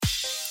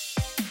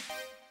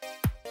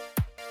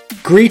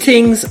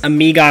Greetings,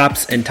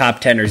 amigops, and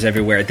top teners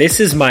everywhere. This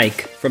is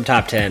Mike from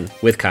Top 10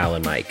 with Kyle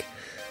and Mike.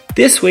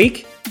 This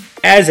week,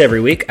 as every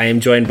week, I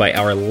am joined by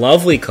our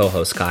lovely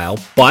co-host Kyle,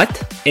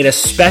 but in a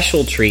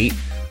special treat,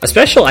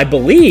 I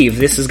believe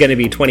this is going to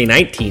be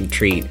 2019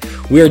 treat,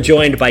 we are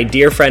joined by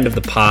dear friend of the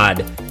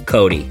pod,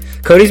 Cody.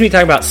 Cody's going to be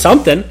talking about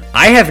something.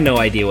 I have no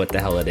idea what the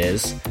hell it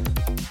is.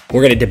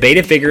 We're going to debate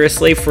it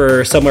vigorously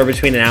for somewhere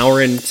between an hour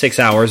and 6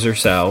 hours or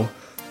so.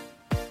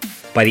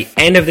 By the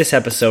end of this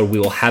episode, we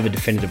will have a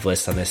definitive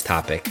list on this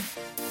topic.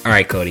 All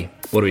right, Cody,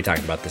 what are we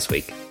talking about this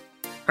week?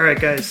 All right,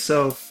 guys,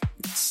 so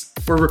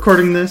we're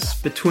recording this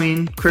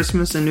between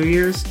Christmas and New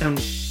Year's, and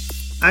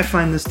I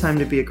find this time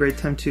to be a great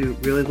time to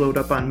really load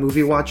up on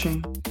movie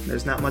watching.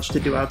 There's not much to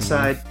do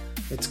outside.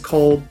 It's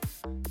cold.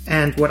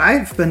 And what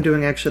I've been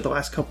doing actually the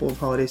last couple of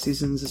holiday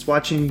seasons is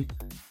watching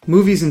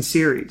movies and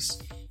series.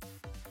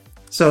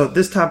 So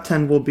this top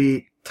 10 will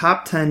be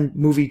top 10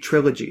 movie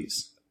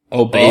trilogies.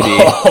 Oh, baby.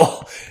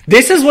 Oh,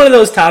 this is one of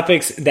those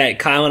topics that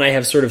Kyle and I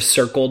have sort of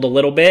circled a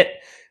little bit.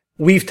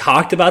 We've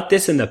talked about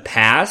this in the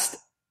past,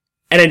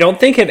 and I don't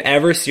think have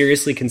ever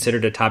seriously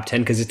considered a top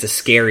 10 because it's a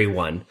scary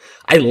one.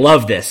 I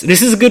love this.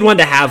 This is a good one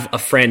to have a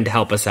friend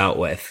help us out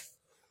with.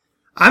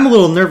 I'm a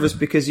little nervous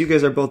because you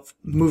guys are both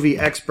movie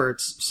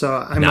experts, so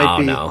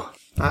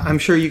I'm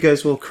sure you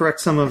guys will correct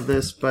some of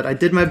this, but I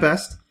did my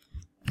best,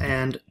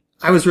 and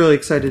I was really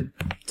excited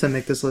to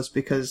make this list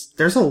because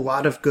there's a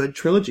lot of good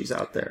trilogies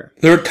out there.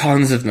 There are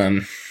tons of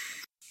them.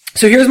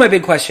 So here's my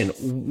big question.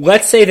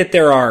 Let's say that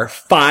there are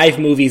 5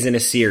 movies in a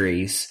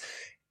series,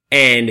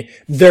 and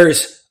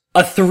there's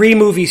a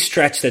 3-movie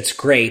stretch that's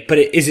great, but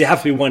does it have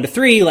to be 1 to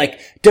 3? Like,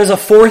 does a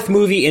 4th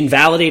movie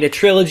invalidate a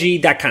trilogy?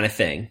 That kind of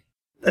thing.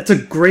 That's a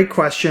great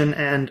question,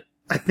 and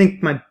I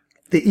think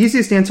the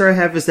easiest answer I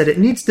have is that it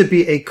needs to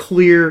be a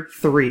clear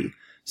 3.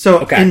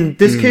 So in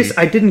this case,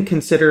 I didn't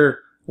consider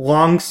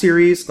long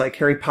series like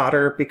Harry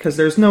Potter because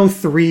there's no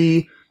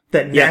 3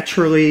 that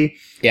naturally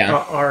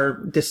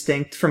are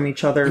distinct from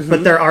each other. Mm-hmm.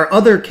 But there are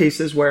other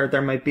cases where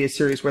there might be a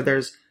series where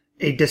there's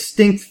a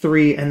distinct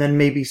 3 and then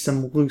maybe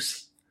some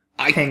loose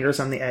hangers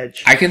on the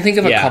edge. I can think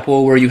of a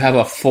couple where you have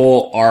a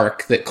full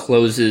arc that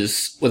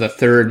closes with a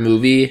 3rd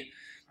movie,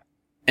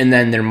 and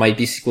then there might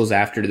be sequels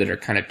after that are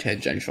kind of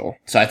tangential.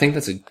 So I think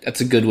that's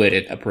a good way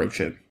to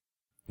approach it.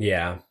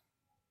 Yeah.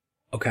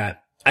 Okay.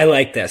 I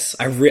like this.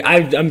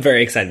 I'm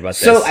very excited about this.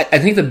 So I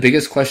think the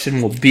biggest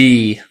question will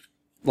be,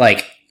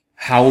 like,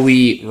 how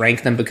we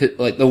rank them because,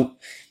 like,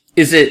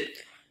 is it,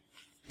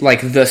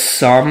 like, the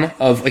sum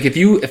of, like, if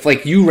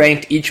you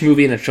ranked each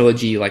movie in a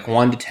trilogy, like,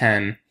 1 to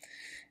 10,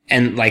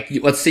 and, like,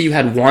 let's say you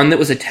had 1 that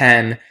was a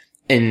 10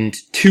 and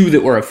 2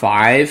 that were a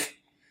 5,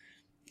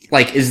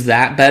 like, is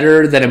that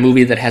better than a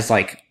movie that has,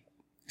 like,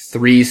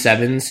 3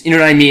 7s? You know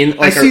what I mean?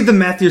 Like, I see the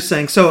math you're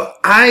saying. So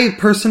I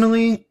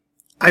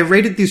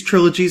rated these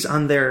trilogies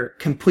on their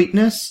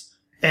completeness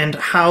and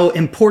how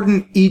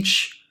important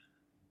each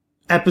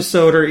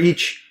episode or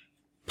each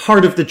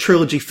part of the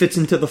trilogy fits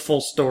into the full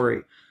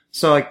story.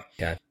 So, like,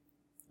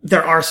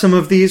 there are some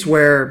of these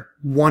where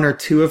 1 or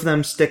 2 of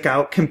them stick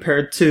out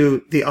compared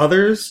to the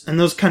others, and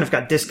those kind of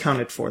got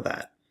discounted for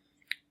that.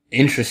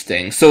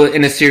 Interesting. So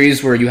in a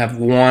series where you have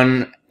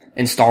 1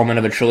 installment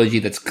of a trilogy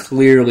that's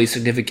clearly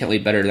significantly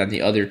better than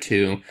the other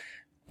 2,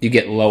 you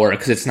get lower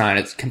because it's not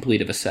as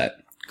complete of a set.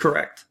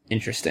 Correct.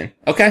 Interesting.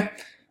 Okay.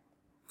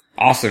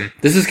 Awesome.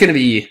 This is going to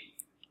be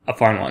a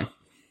fun one.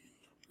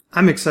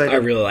 I'm excited. I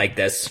really like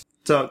this.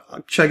 So,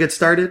 should I get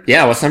started?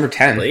 Yeah, what's number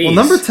 10? Please. Well,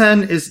 number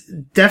 10 is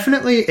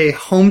definitely a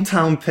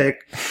hometown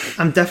pick.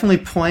 I'm definitely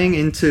playing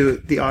into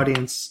the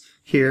audience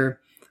here.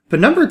 But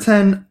number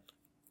 10,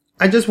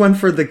 I just went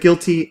for the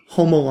guilty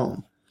Home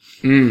Alone.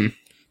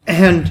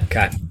 And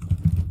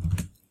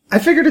I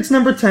figured it's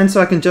number 10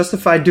 so I can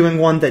justify doing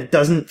one that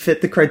doesn't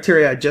fit the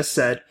criteria I just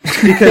said.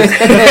 Because,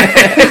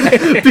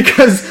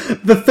 because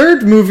the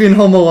 3rd movie in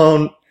Home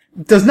Alone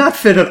does not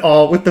fit at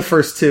all with the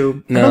first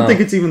 2. No. I don't think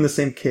it's even the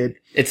same kid.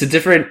 It's a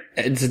different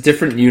maybe not a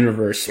different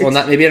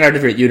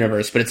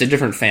universe, but it's a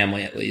different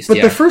family at least.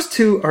 But the first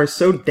 2 are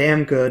so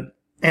damn good,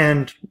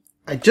 and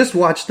I just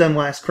watched them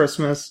last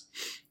Christmas,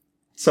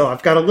 so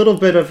I've got a little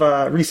bit of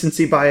a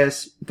recency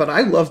bias, but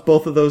I love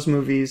both of those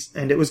movies,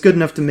 and it was good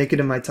enough to make it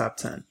in my top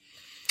 10.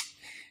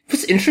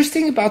 What's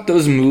interesting about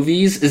those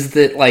movies is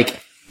that,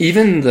 like,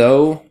 even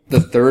though the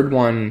 3rd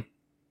one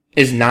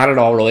is not at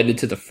all related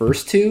to the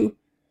first 2,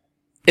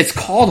 it's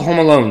called Home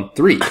Alone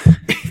 3.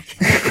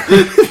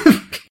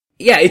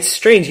 Yeah, it's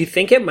strange. You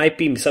think it might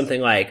be something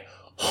like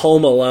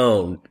Home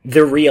Alone,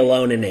 The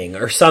Re-Alonening,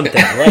 or something.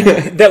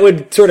 Like, that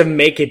would sort of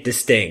make it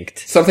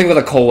distinct. Something with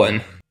a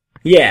colon.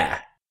 Yeah.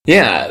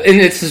 Yeah, and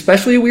it's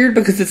especially weird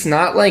because it's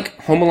not like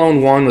Home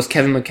Alone 1 was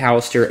Kevin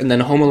McAllister, and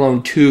then Home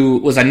Alone 2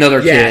 was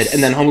another kid,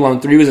 and then Home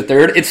Alone 3 was a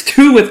third. It's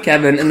 2 with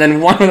Kevin, and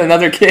then 1 with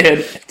another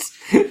kid.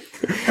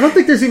 I don't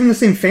think there's even the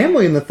same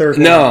family in the 3rd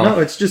one. No,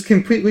 it's just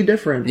completely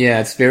different. Yeah,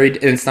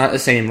 it's not the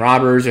same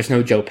robbers, there's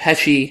no Joe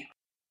Pesci.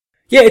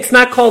 Yeah, it's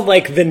not called,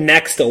 like, The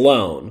Next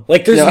Alone.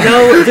 Like, there's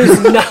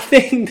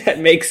nothing that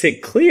makes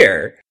it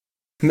clear.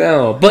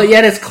 No, but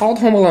yet it's called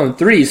Home Alone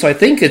 3, so I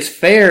think it's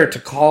fair to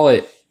call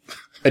it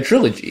a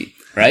trilogy,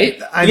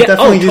 right? I'm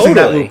definitely using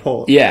that totally.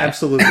 loophole. Yeah.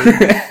 Absolutely.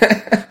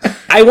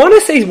 I want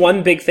to say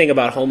one big thing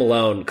about Home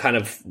Alone, kind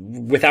of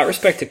without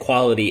respect to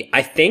quality.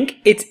 I think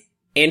it's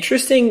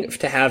interesting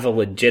to have a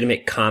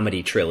legitimate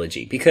comedy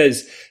trilogy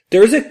because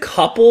there's a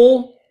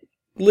couple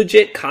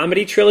legit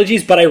comedy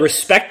trilogies, but I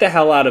respect the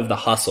hell out of The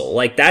Hustle.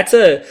 Like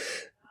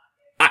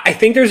I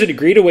think there's a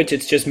degree to which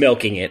it's just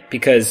milking it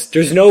because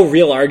there's no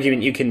real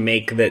argument you can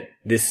make that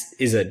this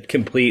is a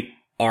complete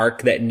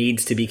arc that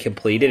needs to be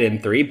completed in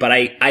 3, but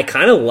I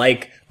kind of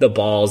like the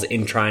balls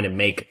in trying to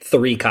make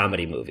 3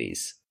 comedy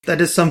movies. That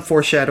is some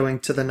foreshadowing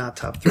to the not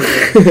top 3.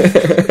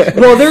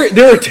 Well,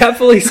 there are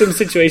definitely some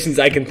situations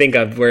I can think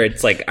of where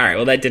it's like, all right,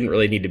 well, that didn't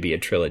really need to be a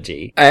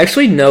trilogy. I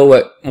actually know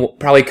what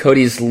probably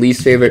Cody's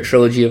least favorite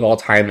trilogy of all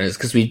time is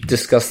because we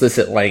discussed this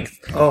at length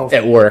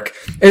at work.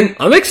 And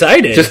I'm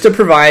excited. just to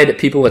provide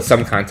people with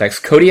some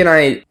context, Cody and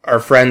I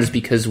are friends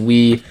because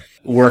we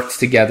worked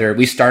together.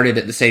 We started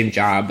at the same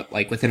job,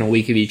 like within a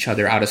week of each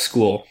other out of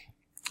school.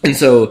 And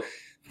so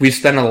we've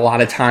spent a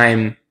lot of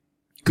time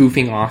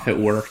goofing off at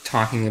work,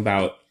 talking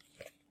about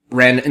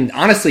and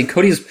honestly,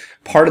 Cody's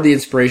part of the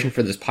inspiration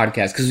for this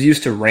podcast because we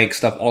used to rank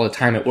stuff all the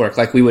time at work.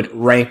 Like we would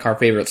rank our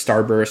favorite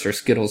Starburst or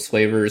Skittles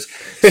flavors.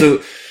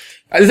 So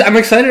I'm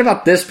excited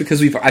about this because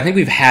I think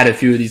we've had a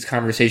few of these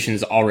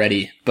conversations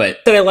already, but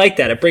I like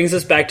that. It brings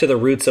us back to the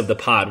roots of the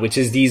pod, which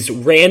is these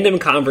random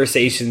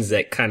conversations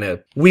that kind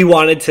of we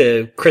wanted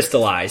to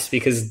crystallize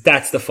because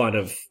that's the fun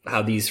of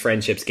how these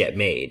friendships get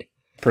made.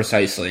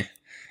 Precisely.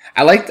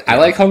 I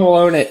like Home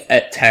Alone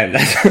at 10.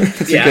 That's a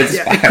good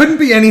spot. It couldn't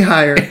be any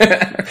higher.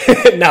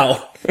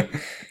 No.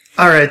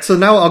 All right, so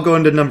now I'll go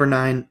into number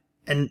 9.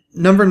 And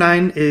number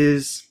 9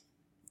 is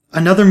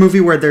another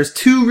movie where there's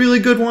 2 really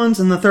good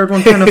ones and the third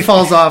one kind of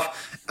falls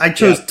off. I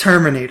chose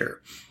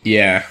Terminator.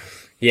 Yeah.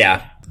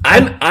 Yeah.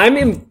 I'm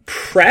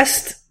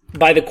impressed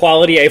by the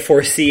quality I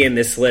foresee in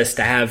this list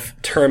to have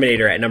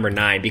Terminator at number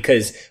 9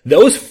 because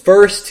those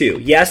first 2,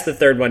 yes, the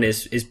third one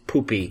is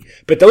poopy,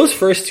 but those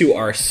first 2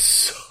 are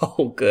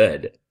so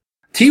good.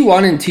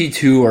 T1 and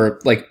T2 are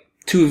like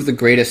 2 of the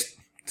greatest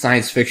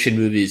science fiction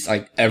movies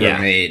like ever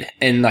made.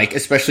 And like,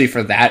 especially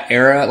for that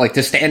era, like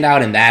to stand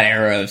out in that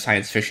era of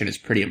science fiction is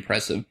pretty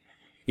impressive.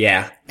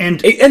 Yeah. And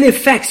the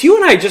effects, you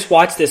and I just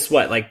watched this,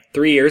 like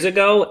 3 years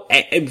ago?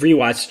 I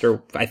rewatched,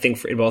 or I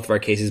think in both of our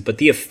cases, but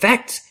the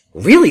effects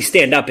really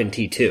stand up in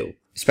T2.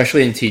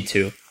 Especially in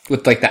T2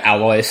 with like the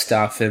alloy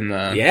stuff and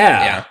the...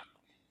 Yeah.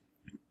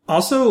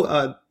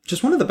 Also,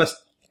 just one of the best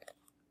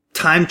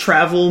time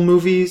travel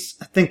movies.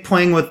 I think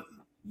playing with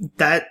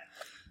that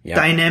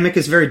dynamic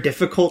is very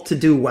difficult to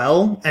do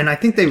well, and I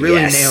think they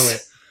really nail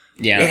it.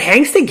 Yeah. It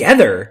hangs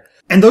together.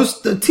 And the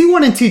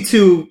T1 and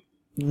T2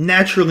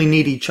 naturally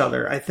need each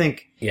other, I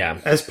think. Yeah.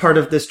 As part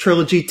of this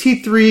trilogy.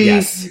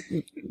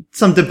 T3,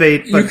 some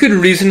debate. But you could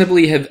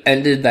reasonably have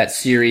ended that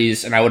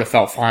series and I would have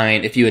felt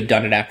fine if you had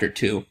done it after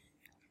 2.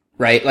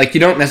 Right? Like, you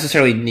don't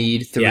necessarily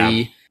need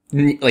 3,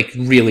 like,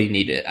 really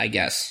need it, I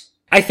guess.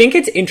 I think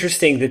it's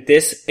interesting that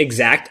this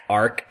exact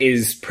arc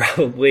is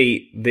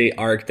probably the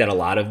arc that a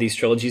lot of these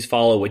trilogies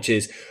follow, which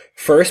is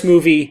first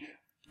movie,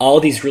 all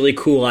these really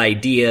cool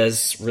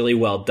ideas, really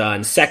well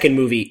done. Second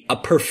movie, a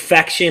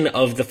perfection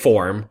of the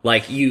form.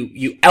 Like,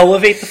 you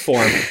elevate the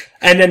form.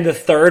 And then the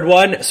third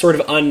one, sort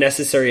of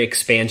unnecessary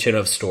expansion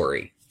of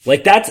story.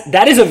 Like,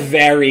 that is a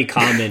very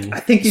common I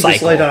think you cycle.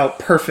 just laid it out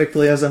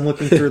perfectly as I'm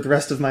looking through the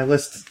rest of my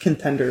list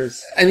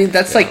contenders. I mean,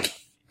 that's like,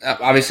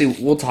 obviously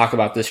we'll talk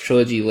about this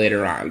trilogy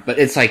later on, but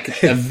it's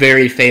like a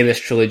very famous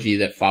trilogy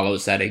that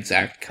follows that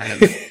exact kind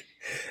of...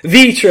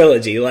 The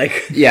trilogy,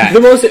 like, yeah.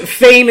 The most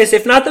famous,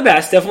 if not the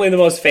best, definitely the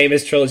most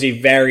famous trilogy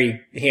very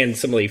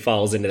handsomely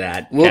falls into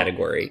that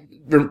category.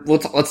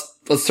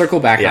 Let's circle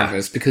back on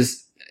this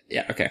because,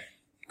 okay,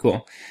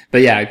 cool.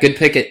 But yeah, good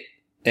pick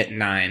at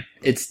 9.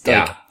 It's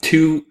like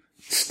 2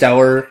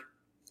 stellar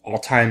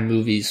all-time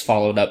movies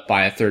followed up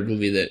by a third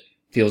movie that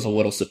feels a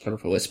little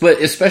superfluous. But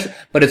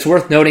it's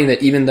worth noting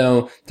that even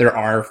though there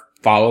are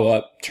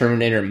follow-up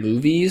Terminator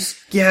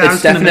movies,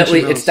 it's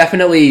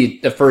definitely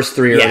the first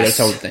 3 are its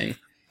own thing.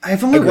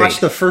 I've only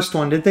watched the first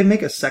one. Did they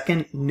make a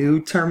second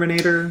new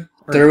Terminator?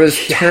 There was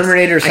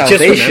Terminator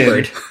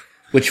Salvation,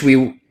 which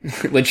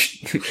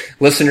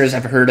listeners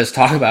have heard us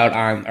talk about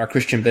on our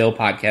Christian Bale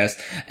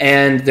podcast.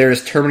 And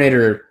there's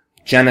Terminator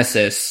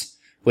Genesis,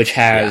 which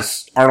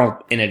has Arnold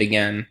in it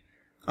again.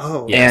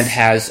 Oh, and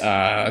has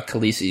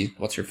Khaleesi,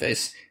 what's her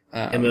face?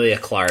 Emilia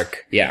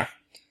Clarke. Yeah.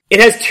 It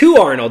has 2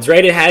 Arnolds,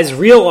 right? It has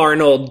real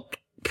Arnold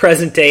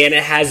present day, and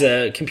it has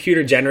a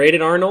computer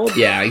generated Arnold.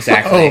 Yeah,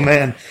 exactly. Oh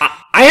man.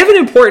 I have an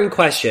important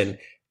question.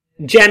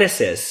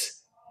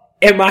 Genesis.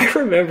 Am I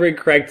remembering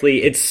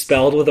correctly? It's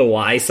spelled with a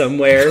Y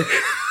somewhere.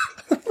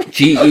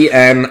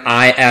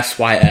 Genisys.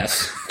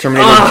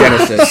 Terminator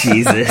Genesis.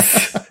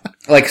 Jesus.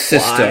 Like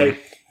system. Why?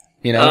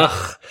 You know?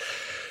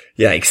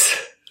 Yikes.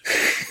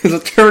 The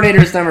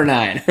Terminator's number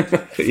 9.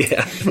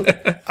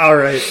 Yeah. All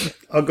right.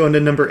 I'll go into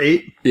number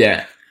 8.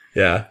 Yeah.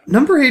 Yeah.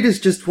 Number 8 is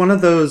just one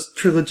of those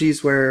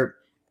trilogies where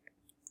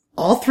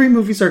All three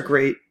movies are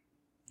great.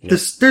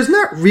 There's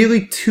not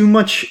really too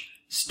much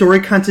story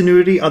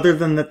continuity other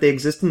than that they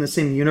exist in the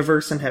same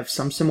universe and have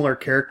some similar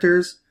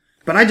characters.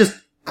 But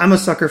I'm a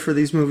sucker for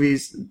these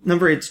movies.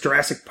 Number 8's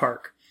Jurassic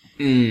Park.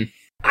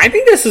 I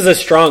think this is a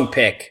strong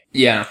pick.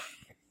 Yeah.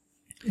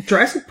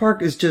 Jurassic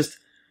Park is just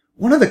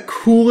one of the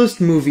coolest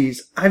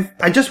movies.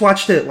 I just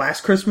watched it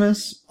last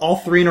Christmas, all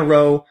 3 in a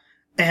row,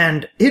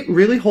 and it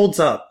really holds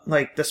up.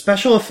 Like, the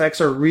special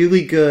effects are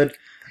really good.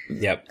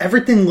 Yep.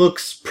 Everything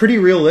looks pretty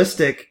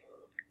realistic,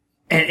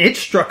 and it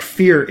struck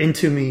fear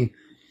into me.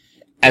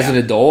 As an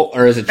adult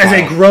or as a child?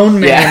 As a grown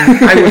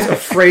man, I was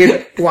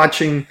afraid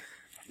watching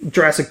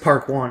Jurassic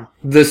Park 1.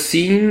 The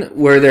scene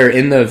where they're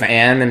in the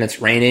van and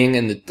it's raining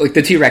and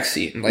the T-Rex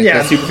scene. Like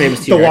that super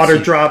famous T-Rex the water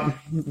scene. drop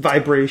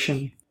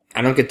vibration.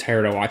 I don't get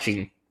tired of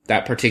watching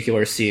that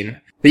particular scene.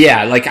 But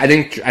yeah, like I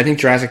think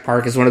Jurassic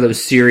Park is one of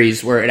those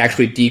series where it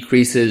actually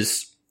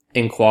decreases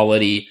in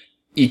quality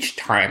each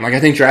time. Like I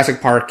think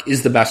Jurassic Park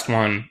is the best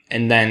one,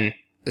 and then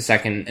the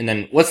second, and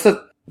then what's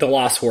the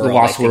Lost World? The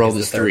Lost World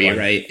is is the 3, one.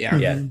 right? Yeah.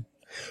 Yeah.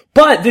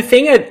 But the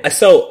thing,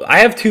 so I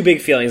have 2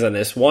 big feelings on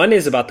this. One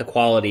is about the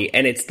quality,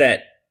 and it's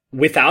that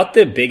without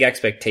the big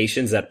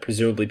expectations that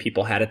presumably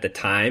people had at the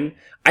time,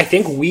 I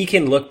think we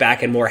can look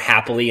back and more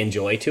happily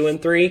enjoy 2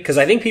 and 3, because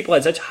I think people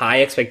had such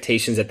high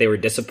expectations that they were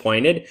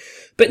disappointed.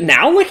 But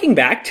now looking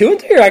back, 2 and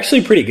 3 are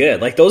actually pretty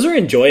good. Like, those are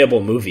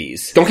enjoyable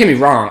movies. Don't get me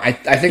wrong. I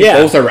think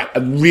both are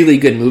really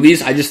good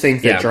movies. I just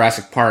think that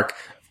Jurassic Park,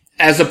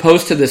 as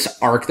opposed to this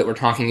arc that we're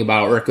talking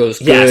about where it goes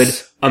good,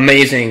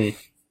 amazing,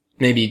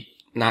 maybe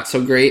not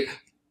so great.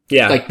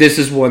 Yeah. Like, this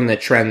is one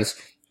that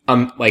trends,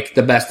 like,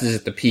 the best is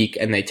at the peak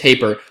and they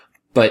taper.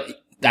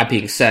 But that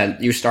being said,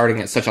 you're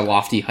starting at such a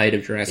lofty height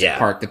of Jurassic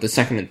Park that the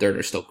second and third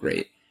are still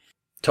great.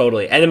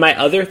 Totally. And then my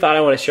other thought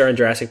I want to share on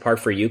Jurassic Park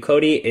for you,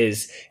 Cody,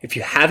 is if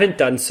you haven't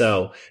done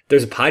so,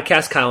 there's a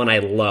podcast Kyle and I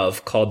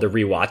love called The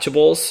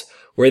Rewatchables,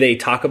 where they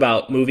talk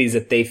about movies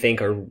that they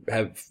think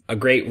have a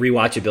great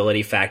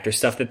rewatchability factor,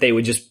 stuff that they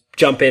would just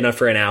jump in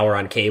for an hour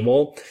on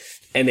cable.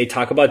 And they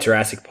talk about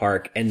Jurassic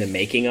Park and the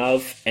making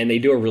of, and they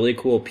do a really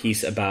cool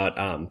piece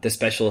about the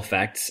special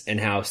effects and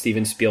how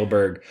Steven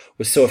Spielberg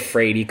was so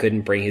afraid he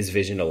couldn't bring his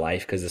vision to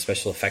life because the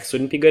special effects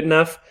wouldn't be good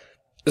enough.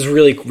 It was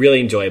really,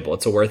 really enjoyable.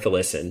 It's worth a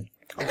listen.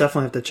 I'll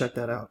definitely have to check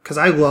that out because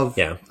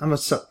I'm a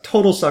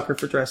total sucker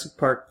for Jurassic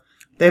Park.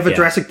 They have a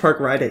Jurassic Park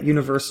ride at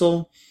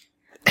Universal.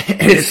 And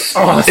it's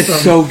awesome.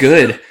 It's so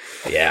good.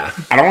 Yeah.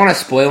 I don't want to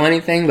spoil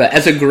anything, but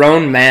as a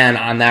grown man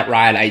on that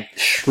ride, I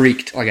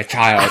shrieked like a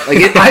child.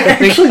 Like I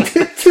actually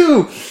did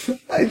too.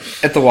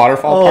 At the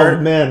waterfall part.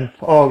 Oh man.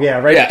 Oh yeah.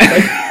 Right.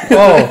 Yeah.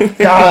 Oh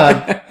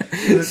god.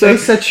 They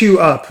set you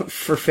up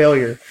for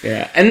failure.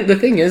 Yeah. And the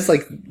thing is,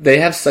 like, they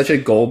have such a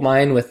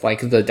goldmine with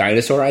like the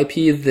dinosaur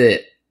IP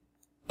that,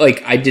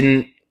 like, I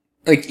didn't,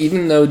 like,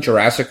 even though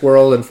Jurassic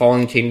World and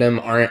Fallen Kingdom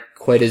aren't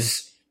quite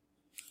as,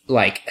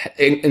 like,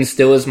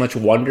 instill as much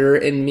wonder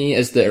in me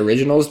as the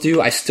originals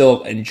do, I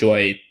still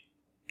enjoy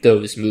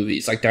those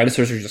movies. Like,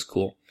 dinosaurs are just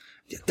cool.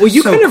 Well,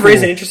 you kind of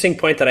raised an interesting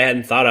point that I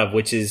hadn't thought of,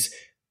 which is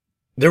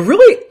there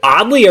really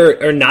oddly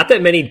are not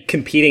that many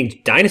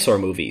competing dinosaur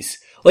movies.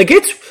 Like,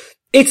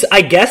 it's,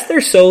 I guess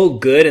they're so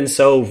good and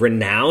so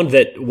renowned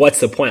that what's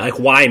the point? Like,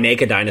 why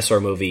make a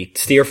dinosaur movie?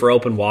 Steer for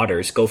open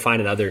waters. Go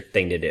find another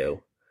thing to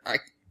do.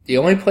 The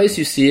only place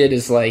you see it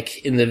is,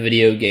 like, in the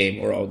video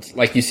game world.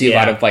 Like, you see a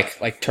lot of,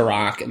 like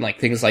Turok and, like,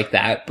 things like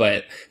that,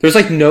 but there's,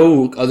 like,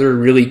 no other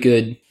really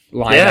good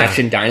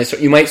live-action dinosaur.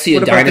 You might see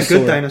what a about dinosaur.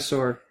 the good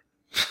dinosaur?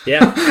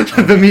 Yeah.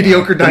 The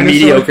mediocre dinosaur. The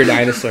mediocre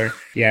dinosaur.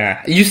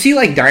 Yeah. You see,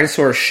 like,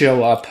 dinosaurs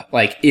show up,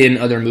 like, in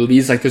other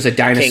movies. Like, there's a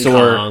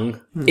dinosaur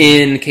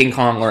in King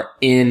Kong or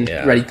in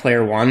Ready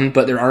Player One,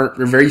 but there are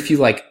very few,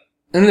 like,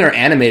 and there are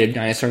animated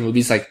dinosaur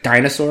movies, like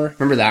Dinosaur.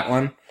 Remember that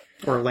one?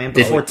 Or Land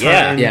Before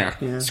Time. Yeah.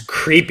 It's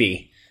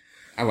creepy.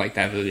 I like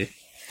that movie.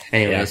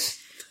 Anyways.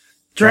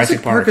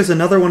 Jurassic Park is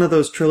another one of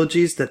those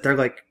trilogies that they're,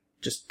 like,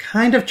 just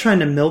kind of trying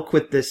to milk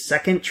with this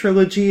second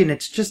trilogy, and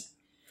it's just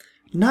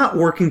not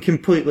working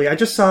completely. I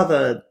just saw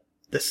the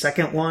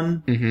second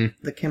one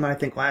that came out, I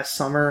think, last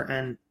summer,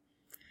 and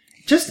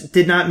just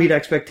did not meet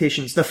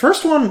expectations. The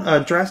first one,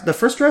 the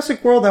first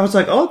Jurassic World, I was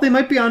like, oh, they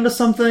might be onto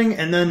something,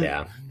 and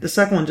then the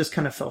second one just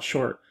kind of fell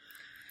short.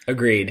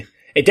 Agreed.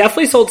 It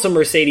definitely sold some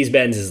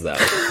Mercedes-Benzes,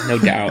 though. No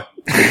doubt.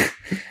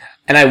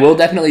 And I will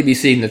definitely be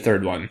seeing the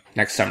third one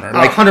next summer.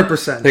 Like,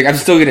 100%. Like, I'm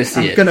still gonna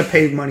see it. I'm gonna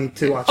pay money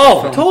to watch it.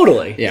 Oh,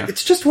 totally. Yeah.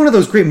 It's just one of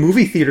those great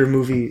movie theater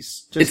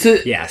movies.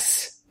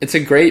 It's a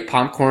great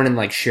popcorn and,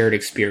 like, shared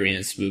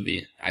experience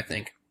movie, I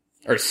think.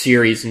 Or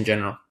series in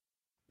general.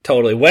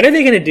 Totally. When are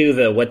they going to do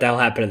the What the Hell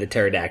Happened to the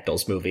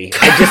Pterodactyls movie?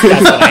 That's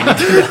what I need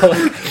to know.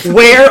 Like,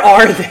 where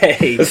are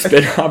they? The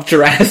spin-off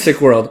Jurassic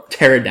World,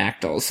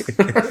 Pterodactyls.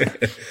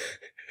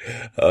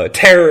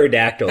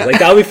 Pterodactyls. Like,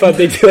 that would be fun if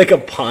they do, like, a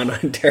pun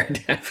on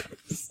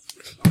pterodactyls.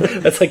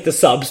 That's like the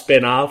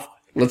sub-spin-off.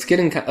 Let's get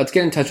in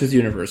touch with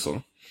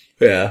Universal.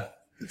 Yeah.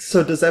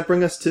 So does that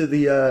bring us to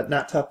the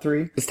not top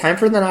 3? It's time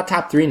for the not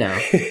top 3 now.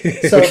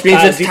 So, which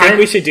means it's do you time. think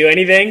we should do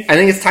anything? I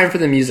think it's time for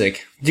the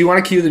music. Do you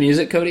want to cue the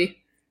music, Cody?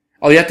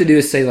 All you have to do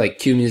is say, like,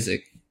 cue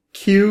music.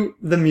 Cue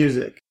the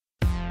music.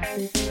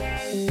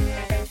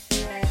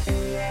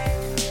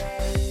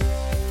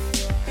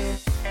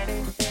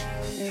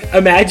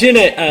 Imagine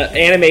an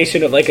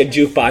animation of like a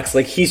jukebox,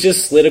 like he's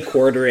just slid a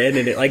quarter in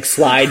and it like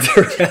slides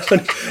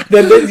around.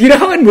 Then you know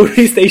how in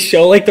movies they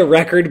show like the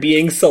record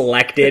being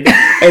selected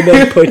and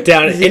then put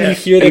down, and you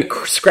hear the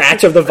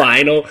scratch of the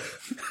vinyl,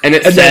 and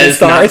it says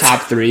not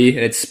top 3,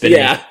 and it's spinning.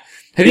 Yeah.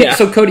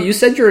 So Cody, you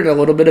said you're in a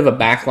little bit of a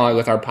backlog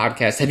with our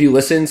podcast. Have you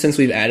listened since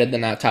we've added the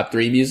not top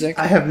 3 music?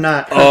 I have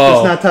not.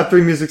 It's not top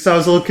 3 music, so I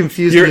was a little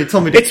confused when you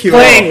told me to It's cue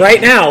playing it. right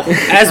now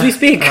as we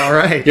speak. All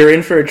right. You're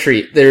in for a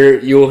treat.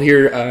 There, you'll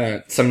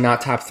hear some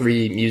not top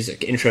 3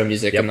 music, intro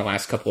music in the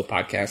last couple of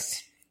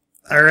podcasts.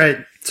 All right.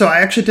 So I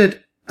actually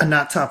did a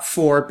not top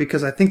 4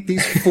 because I think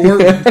these 4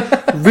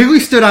 really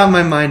stood out in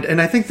my mind, and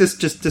I think this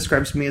just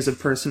describes me as a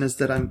person, is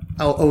that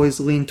I'll always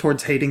lean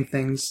towards hating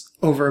things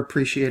over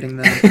appreciating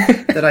them.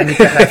 That I need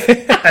to have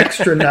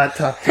extra not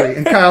top 3.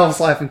 And Kyle's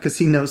laughing because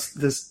he knows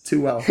this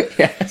too well.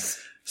 Yes.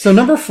 So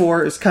number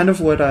 4 is kind of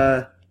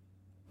what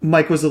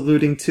Mike was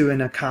alluding to in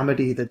a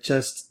comedy that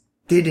just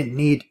didn't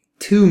need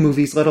 2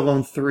 movies, let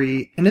alone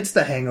 3, and it's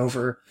The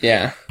Hangover.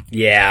 Yeah.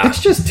 Yeah.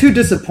 It's just too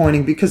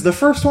disappointing because the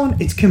first one,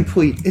 it's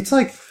complete. It's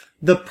like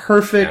the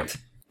perfect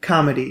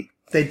comedy.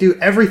 They do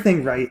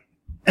everything right,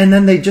 and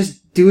then they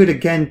just do it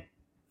again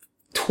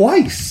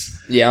twice.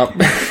 Yep.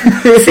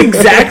 It's the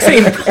exact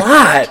same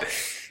plot.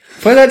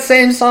 Play that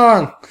same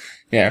song.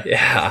 Yeah.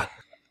 Yeah.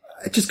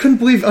 I just couldn't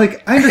believe,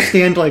 like, I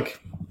understand, like,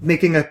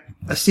 making a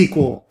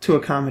sequel to a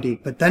comedy,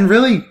 but then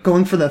really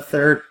going for the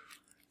third.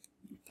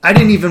 I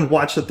didn't even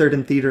watch the third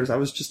in theaters. I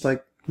was just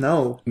like,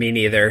 no. Me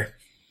neither.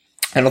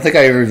 I don't think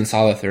I ever even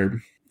saw the third.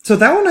 So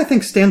that one I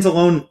think stands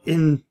alone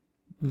in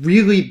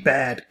really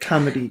bad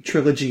comedy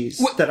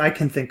trilogies that I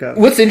can think of.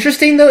 What's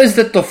interesting though is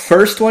that the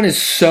first one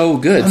is so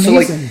good.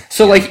 Amazing.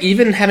 So like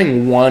even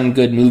having one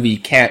good movie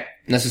can't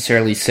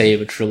necessarily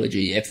save a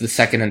trilogy if the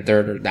second and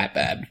third are that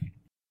bad.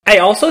 I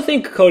also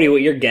think, Cody,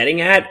 what you're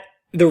getting at,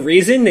 the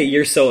reason that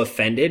you're so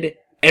offended,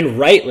 and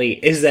rightly,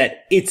 is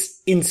that it's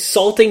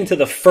insulting to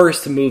the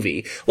first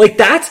movie. Like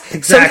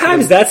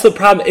sometimes that's the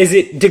problem, is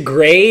it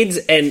degrades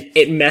and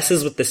it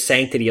messes with the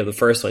sanctity of the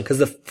first one, because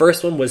the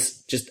first one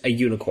was just a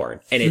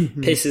unicorn, and it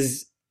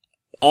pisses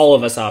all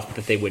of us off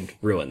that they would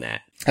ruin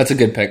that. That's a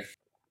good pick.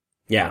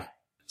 Yeah.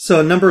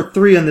 So number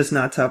 3 on this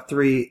not top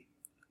 3,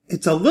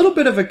 it's a little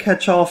bit of a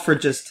catch-all for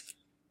just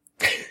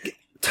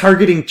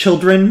targeting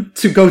children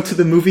to go to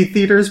the movie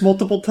theaters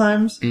multiple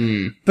times.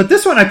 But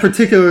this one I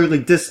particularly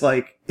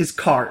dislike is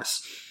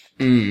Cars.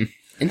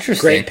 Interesting.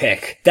 Great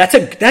pick.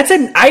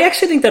 I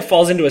actually think that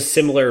falls into a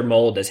similar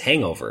mold as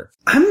Hangover.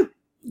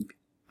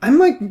 I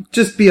might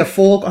just be a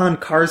full-on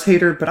Cars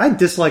hater, but I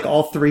dislike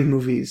all 3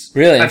 movies.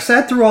 Really? I've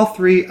sat through all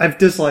 3. I've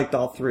disliked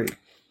all 3.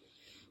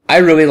 I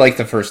really like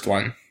the first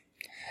one.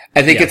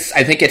 I think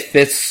it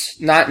fits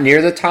not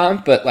near the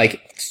top, but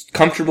like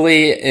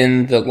comfortably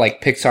in the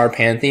like Pixar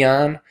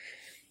pantheon.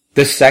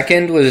 The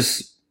second,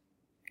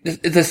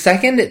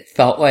 it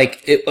felt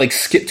like it like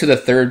skipped to the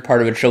third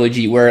part of a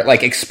trilogy where it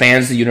like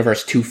expands the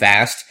universe too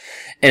fast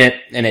and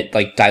it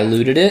like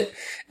diluted it.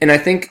 And I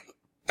think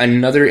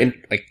another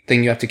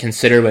thing you have to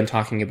consider when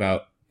talking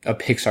about a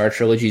Pixar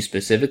trilogy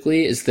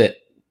specifically is that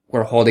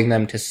we're holding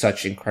them to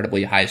such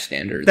incredibly high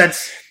standards.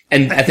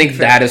 I think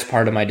that is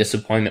part of my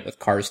disappointment with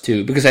Cars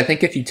 2, because I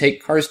think if you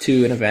take Cars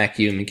 2 in a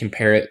vacuum and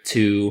compare it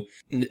to,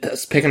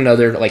 let's pick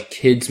another like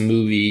kids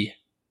movie,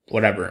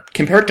 whatever,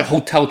 compare it to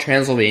Hotel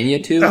Transylvania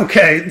 2.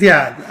 Okay,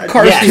 yeah.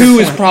 Cars 2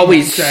 is probably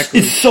Exactly.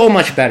 it's so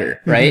much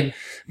better, right?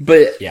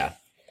 But Yeah.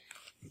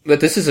 But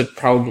this is a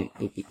problem.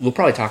 We'll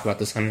probably talk about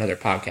this on another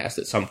podcast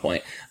at some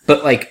point.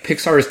 But like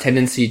Pixar's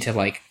tendency to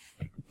like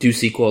do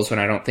sequels when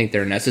I don't think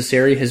they're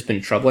necessary has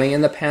been troubling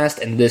in the past,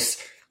 and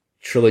this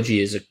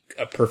trilogy is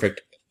a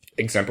perfect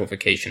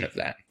exemplification of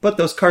that. But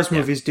those Cars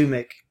movies do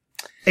make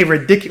a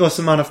ridiculous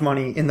amount of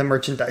money in the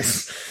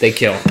merchandise. They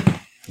kill.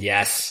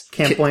 Yes.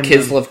 Can't blame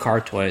Kids them. love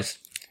car toys.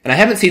 And I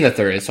haven't seen the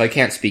third, so I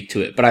can't speak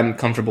to it, but I'm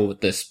comfortable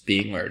with this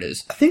being where it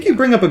is. I think you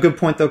bring up a good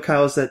point though,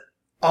 Kyle, is that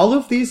all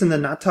of these in the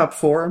not top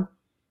 4,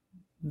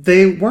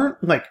 they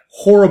weren't like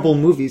horrible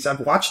movies. I've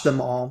watched them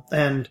all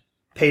and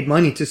paid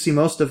money to see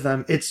most of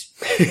them. It's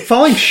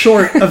falling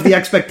short of the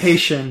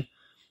expectation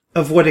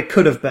of what it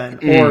could have been,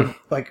 or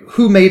like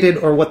who made it,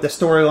 or what the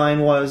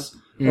storyline was,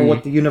 or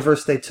what the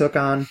universe they took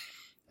on,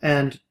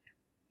 and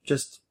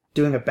just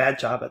doing a bad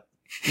job at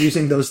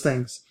using those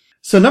things.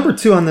 So number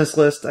 2 on this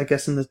list, I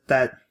guess in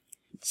that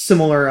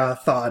similar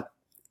thought,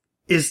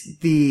 is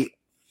the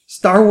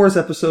Star Wars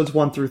episodes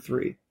 1 through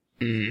 3.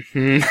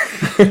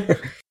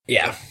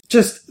 Yeah.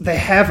 Just, they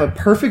have a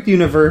perfect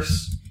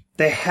universe.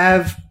 They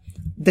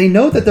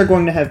know that they're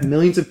going to have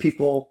millions of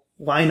people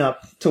line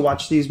up to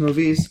watch these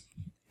movies.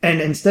 And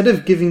instead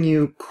of giving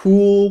you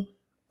cool,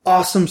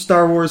 awesome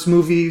Star Wars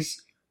movies,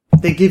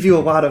 they give you a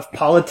lot of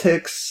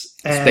politics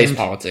and Space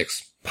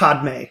politics.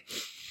 Padme.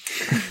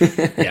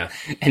 Yeah.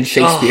 And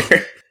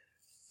Shakespeare.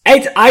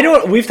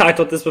 We've talked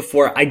about this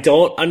before. I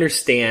don't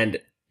understand.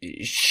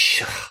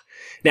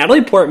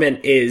 Natalie Portman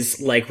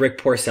is like Rick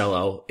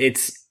Porcello.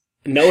 It's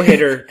no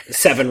hitter,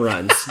 7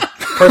 runs.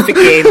 Perfect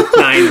game,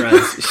 9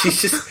 runs.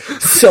 She's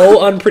just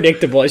so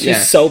unpredictable.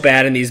 She's so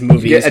bad in these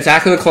movies. Yeah,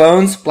 Attack of the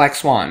Clones, Black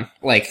Swan.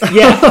 Like,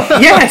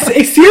 yes,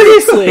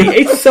 seriously.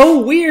 It's so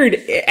weird.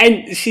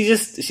 And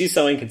she's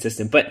so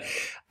inconsistent. But,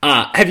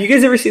 have you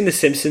guys ever seen the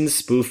Simpsons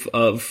spoof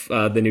of,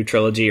 the new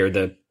trilogy or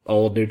the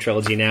old new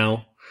trilogy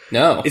now?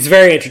 no. It's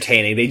very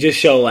entertaining. They just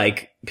show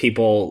like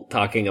people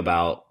talking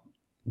about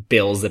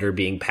bills that are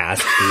being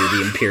passed through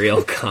the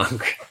Imperial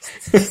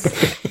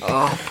Congress.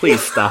 Oh,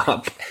 please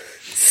stop.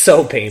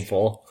 So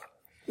painful.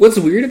 What's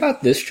weird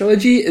about this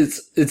trilogy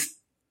is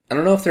I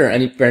don't know if there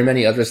are very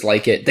many others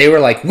like it. They were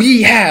like,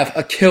 we have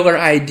a killer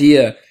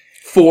idea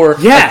for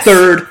a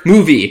third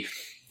movie.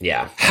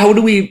 Yeah. How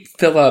do we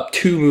fill up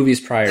 2 movies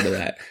prior to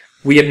that?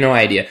 We have no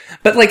idea.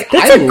 But like,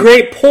 That's a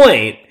great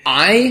point.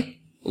 I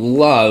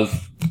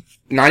love,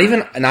 not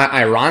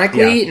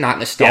ironically, not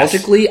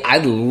nostalgically, I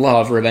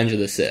love Revenge of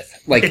the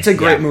Sith. Like, It's a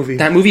great movie.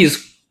 That movie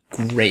is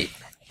great.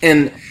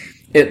 And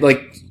it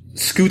like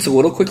scoots a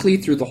little quickly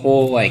through the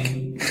whole like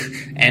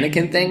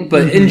Anakin thing,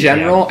 but in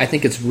general, I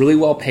think it's really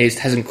well paced,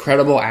 has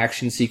incredible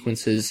action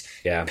sequences,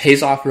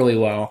 pays off really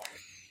well.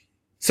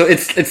 So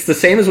it's the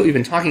same as what we've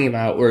been talking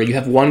about, where you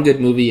have one good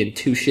movie and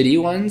 2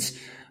 shitty ones,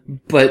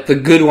 but the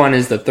good one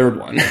is the third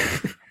one.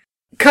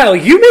 Kyle,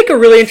 you make a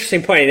really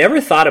interesting point. I never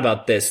thought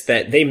about this,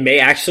 that they may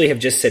actually have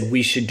just said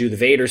we should do the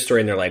Vader story,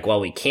 and they're like, well,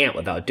 we can't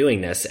without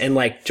doing this. And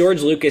like,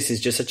 George Lucas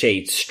is just such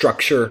a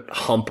structure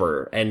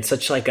humper and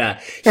such like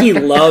he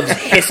loves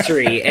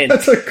history, and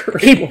That's a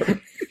great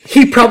one.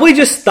 he probably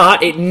just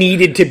thought it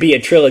needed to be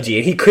a trilogy,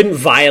 and he couldn't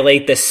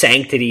violate the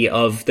sanctity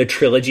of the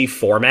trilogy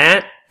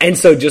format. And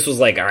so just was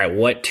like, all right,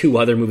 what 2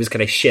 other movies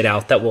can I shit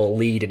out that will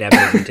lead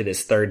inevitably to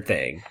this third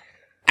thing?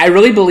 I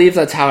really believe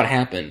that's how it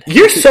happened.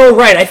 You're so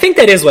right. I think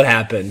that is what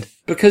happened.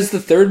 Because the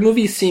third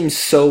movie seems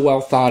so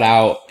well thought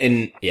out,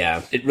 and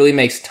it really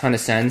makes a ton of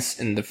sense.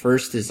 And the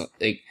first is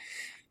like,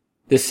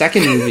 the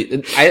second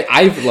movie,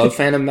 I love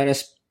Phantom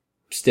Menace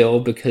still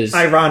because...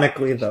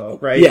 Ironically though,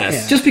 right? Yes.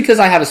 Yeah. Just because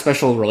I have a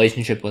special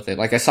relationship with it.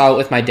 Like, I saw it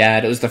with my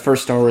dad. It was the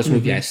first Star Wars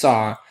movie I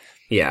saw.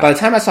 Yeah. By the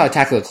time I saw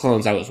Attack of the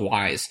Clones, I was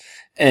wise.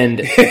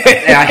 And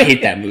I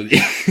hate that movie.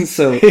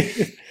 So,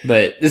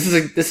 but this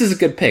is a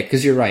good pick,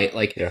 because you're right.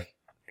 Like,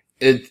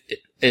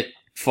 it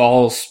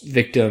falls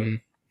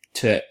victim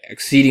to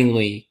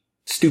exceedingly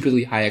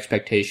stupidly high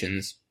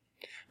expectations.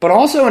 But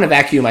also in a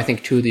vacuum, I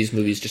think 2 of these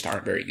movies just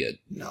aren't very good.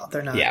 No,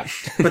 they're not. Yeah.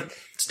 But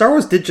Star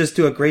Wars did just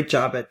do a great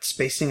job at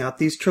spacing out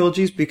these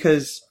trilogies,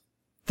 because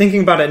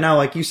thinking about it now,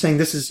 like you saying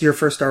this is your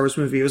first Star Wars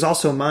movie, it was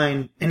also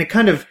mine. And it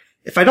kind of,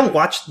 if I don't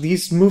watch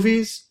these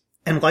movies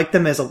and like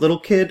them as a little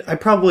kid, I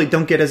probably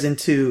don't get as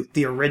into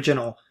the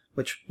original,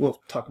 which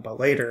we'll talk about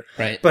later.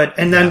 Right. But,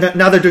 and then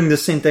now they're doing the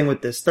same thing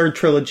with this third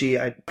trilogy.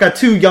 I got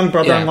 2 young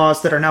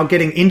brother-in-laws that are now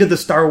getting into the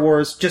Star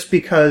Wars just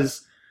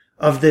because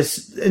of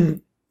this.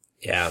 And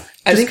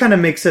I think kind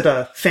of makes it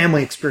a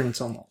family experience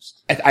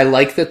almost. I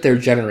like that they're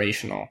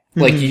generational.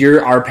 Like,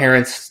 our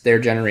parents, their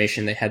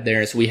generation, they had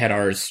theirs. We had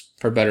ours,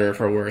 for better or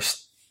for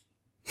worse.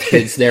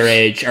 Kids their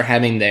age are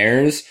having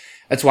theirs.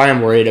 That's why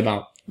I'm worried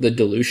about the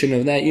dilution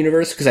of that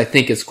universe, because I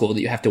think it's cool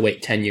that you have to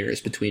wait 10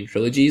 years between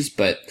trilogies,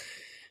 but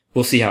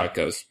we'll see how it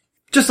goes.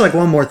 Just like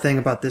one more thing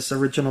about this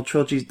original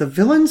trilogy. The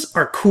villains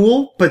are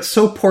cool, but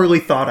so poorly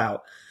thought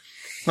out.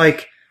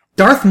 Like,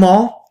 Darth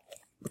Maul,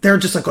 they're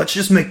just like, let's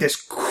just make this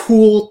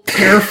cool,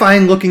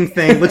 terrifying looking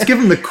thing. Let's give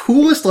him the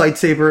coolest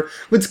lightsaber.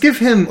 Let's give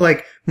him,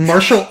 like,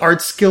 martial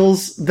arts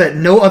skills that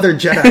no other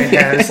Jedi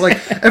has. Like,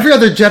 every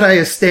other Jedi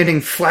is standing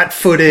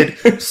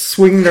flat-footed,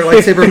 swinging their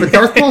lightsaber, but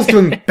Darth Maul's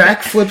doing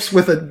backflips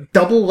with a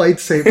double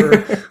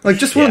lightsaber. Like,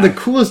 just one of the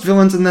coolest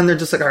villains, and then they're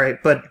just like,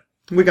 alright, but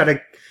we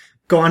gotta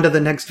go on to the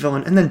next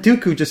villain. And then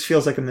Dooku just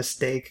feels like a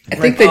mistake. I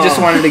think they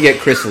just wanted to get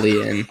Chris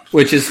Lee in,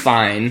 which is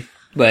fine,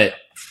 but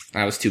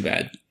that was too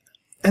bad.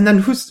 And then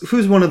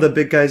who's one of the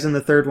big guys in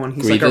the third one?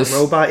 He's Grievous. like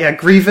a robot. Yeah,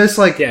 Grievous.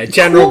 Like,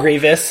 General cool,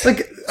 Grievous.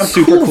 like a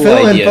Super cool cool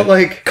villain, idea. but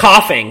like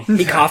Coughing.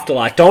 He coughed a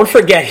lot. Don't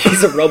forget,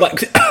 he's a robot.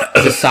 He's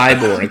a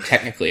cyborg,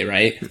 technically,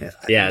 right?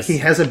 Yes. he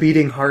has a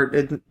beating heart.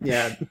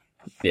 Yeah.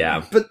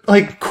 Yeah. But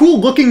like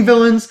cool looking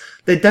villains,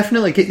 they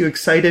definitely get you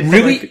excited.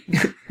 Really-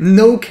 but, like,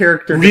 no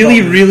character. Really,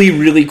 development. really,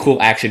 really cool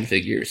action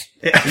figures.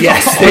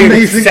 Yes. They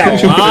Amazing sell a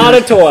action lot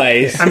figures. of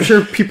toys. I'm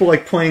sure people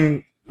like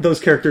playing those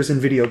characters in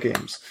video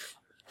games.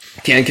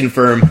 Can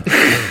confirm.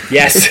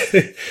 Yes.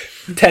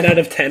 10 out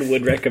of 10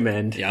 would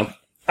recommend. Yep.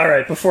 All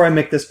right, before I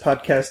make this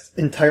podcast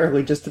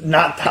entirely just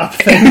not top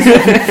things,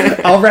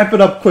 I'll wrap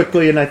it up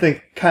quickly, and I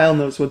think Kyle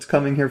knows what's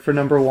coming here for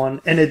number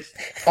 1. And it's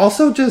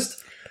also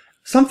just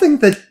something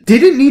that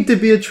didn't need to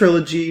be a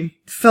trilogy,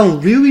 fell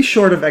really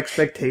short of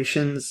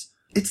expectations.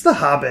 It's The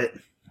Hobbit.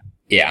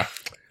 Yeah.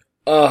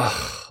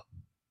 Ugh.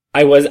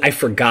 I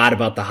forgot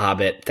about The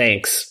Hobbit.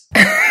 Thanks.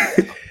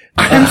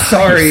 I'm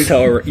sorry.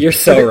 You're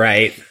so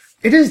right.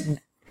 It is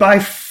by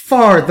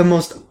far the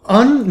most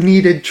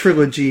unneeded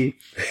trilogy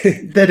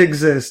that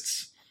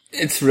exists.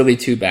 It's really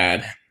too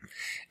bad.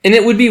 And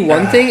it would be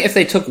one thing if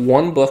they took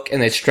one book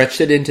and they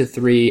stretched it into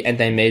 3 and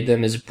they made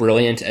them as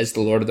brilliant as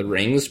the Lord of the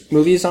Rings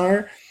movies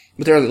are.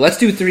 But they're like, let's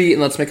do 3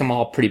 and let's make them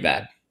all pretty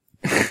bad.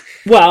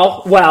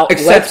 Well,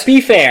 let's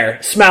be fair.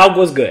 Smaug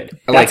was good.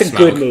 That's a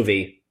good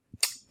movie.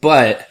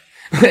 But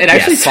it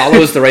actually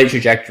follows the right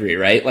trajectory,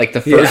 right? Like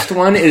the first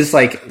one is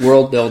like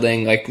world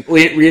building, like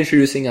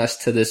reintroducing us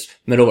to this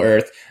Middle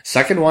Earth.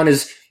 Second one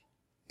is,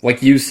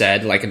 like you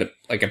said, like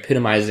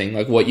epitomizing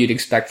like what you'd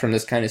expect from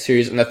this kind of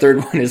series. And the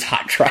third one is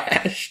hot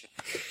trash.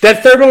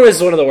 That third one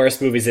is one of the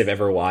worst movies I've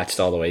ever watched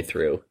all the way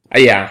through.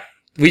 Yeah.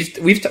 We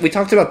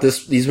talked about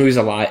these movies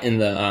a lot in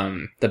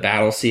the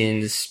battle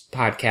scenes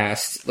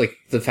podcast, like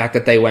the fact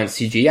that they went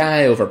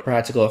CGI over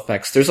practical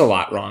effects. There's a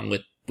lot wrong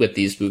with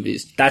these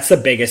movies. That's the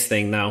biggest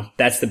thing, though.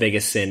 That's the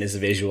biggest sin, is the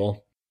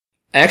visual.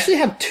 I actually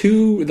have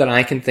 2 that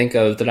I can think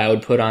of that I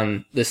would put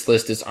on this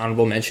list as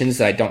honorable mentions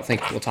that I don't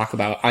think we'll talk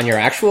about on your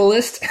actual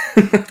list.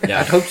 Yeah,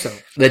 I'd hope so.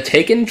 The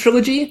Taken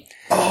trilogy.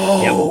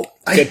 Oh, yep.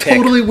 I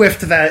totally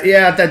whiffed that.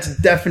 Yeah, that's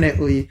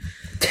definitely...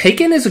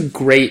 Taken is a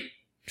great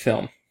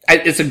film.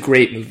 It's a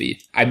great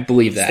movie. I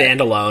believe that.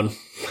 Standalone.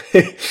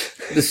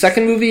 The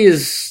second movie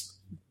is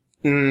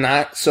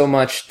not so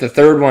much. The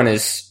third one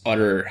is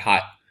utter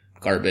hot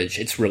garbage.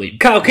 It's really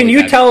Kyle, can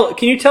really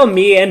you tell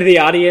me and the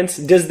audience,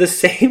 does the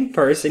same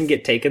person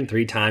get taken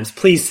 3 times?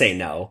 Please say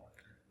no.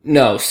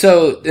 No.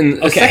 So in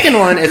the second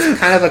one, it's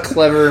kind of a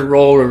clever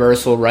role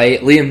reversal, right?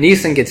 Liam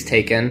Neeson gets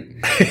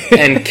taken,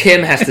 and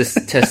Kim has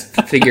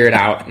to figure it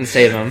out and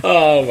save him.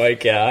 Oh my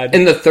god!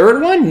 In the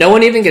third one, no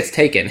one even gets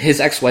taken. His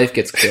ex-wife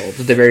gets killed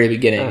at the very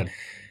beginning.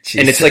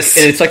 And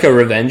it's like a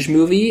revenge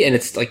movie, and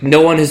it's like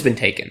no one has been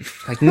taken.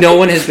 Like no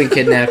one has been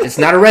kidnapped. It's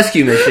not a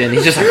rescue mission.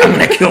 He's just like, I'm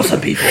gonna kill some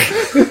people.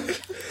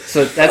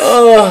 So that's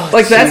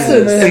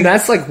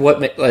that's like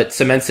what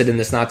cements it in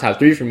this not top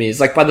 3 for me. Is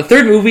like by the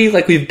third movie,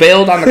 like we've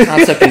bailed on the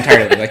concept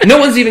entirely. Like no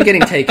one's even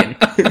getting taken.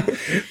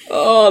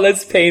 Oh,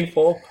 that's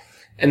painful.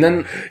 And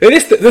then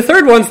the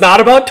third one's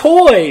not about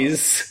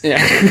toys. Yeah.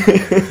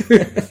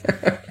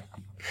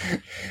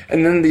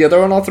 And then the other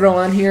one I'll throw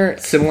on here,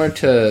 similar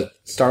to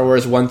Star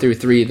Wars 1 through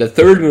 3, the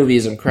third movie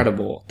is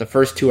incredible. The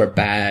first 2 are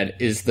bad,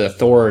 is the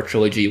Thor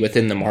trilogy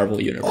within the Marvel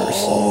Universe.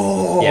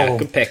 Oh. Yeah,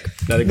 good pick.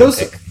 Another good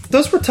pick.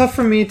 Those were tough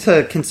for me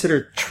to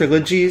consider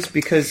trilogies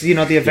because, you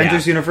know, the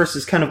Avengers universe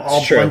is kind of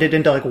all blended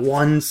into like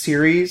one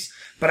series.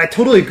 But I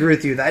totally agree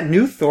with you. That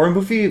new Thor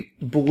movie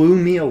blew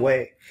me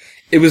away.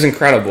 It was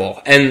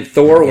incredible. And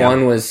Thor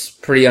 1 was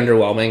pretty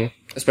underwhelming,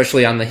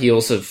 especially on the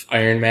heels of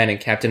Iron Man and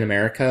Captain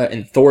America.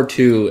 And Thor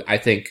 2, I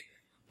think,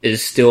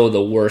 is still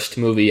the worst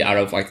movie out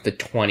of like the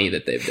 20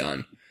 that they've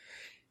done.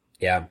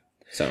 Yeah.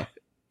 So,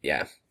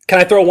 yeah. Can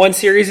I throw one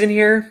series in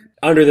here?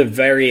 Under the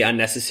very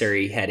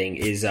unnecessary heading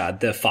is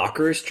the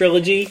Fockers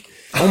trilogy.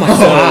 Oh my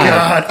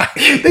god.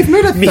 They've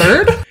made a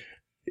third?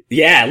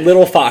 Yeah,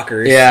 Little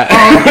Fockers. Yeah.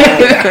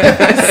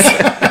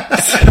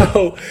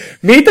 So,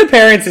 Meet the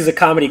Parents is a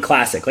comedy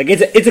classic. Like,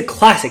 it's a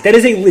classic. That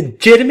is a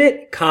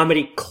legitimate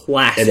comedy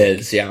classic. It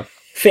is, yeah.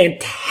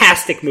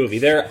 Fantastic movie.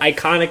 There are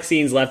iconic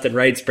scenes left and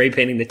right, spray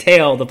painting the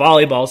tail, the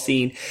volleyball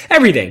scene,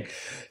 everything.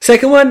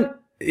 Second one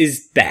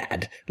is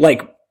bad.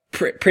 Like,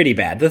 pretty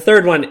bad. The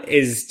third one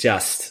is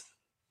just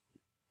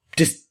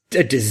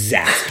a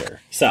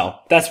disaster. So,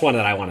 that's one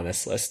that I want on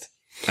this list.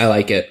 I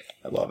like it.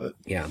 I love it.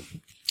 Yeah.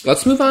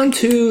 Let's move on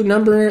to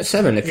number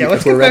 7 if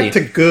let's we're get ready. back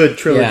to good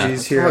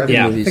trilogies here.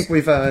 I think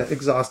we've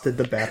exhausted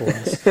the bad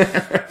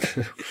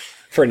ones.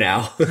 For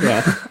now.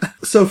 Yeah.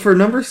 So for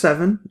number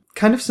 7,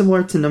 kind of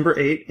similar to number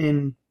 8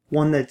 in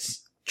one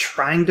that's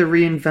trying to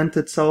reinvent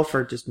itself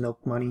or just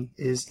milk money,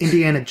 is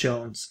Indiana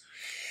Jones.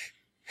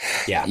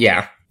 Yeah.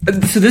 Yeah.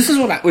 So this is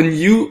what when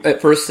you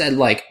at first said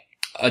like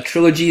a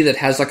trilogy that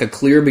has like a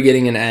clear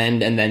beginning and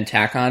end and then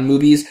tack on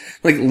movies,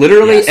 like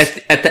literally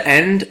at the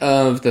end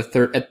of at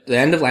the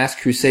end of Last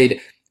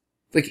Crusade,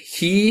 like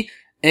he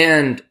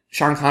and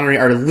Sean Connery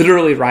are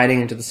literally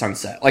riding into the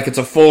sunset. Like it's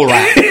a full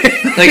ride.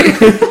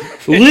 Like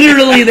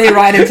literally they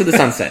ride into the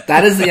sunset.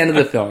 That is the end of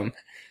the film.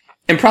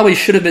 And probably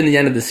should have been the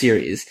end of the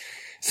series.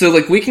 So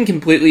like we can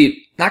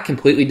not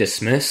completely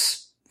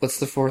dismiss, what's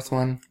the fourth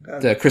one?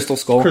 The Crystal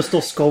Skull.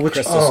 Crystal Skull,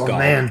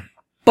 man.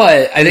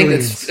 But I think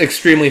it's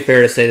extremely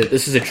fair to say that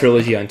this is a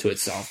trilogy unto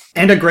itself.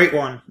 And a great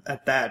one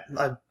at that.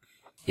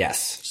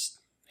 Yes.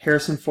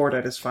 Harrison Ford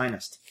at his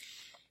finest.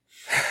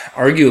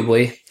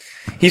 Arguably.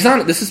 He's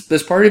on,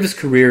 this part of his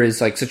career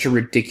is like such a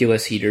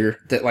ridiculous heater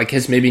that like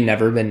has maybe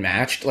never been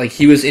matched. Like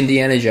he was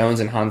Indiana Jones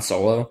and Han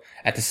Solo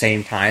at the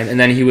same time. And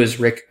then he was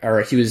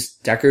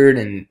Deckard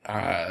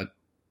and,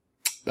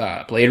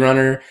 Blade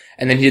Runner.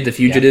 And then he did The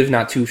Fugitive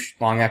not too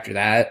long after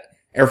that.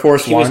 Air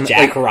Force One. He was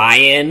Jack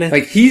Ryan.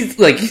 Like he's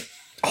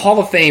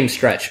Hall of Fame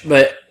stretch.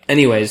 But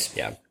anyways.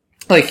 Yeah.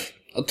 Like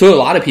to a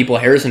lot of people,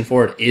 Harrison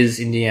Ford is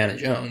Indiana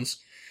Jones.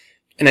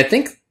 And I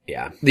think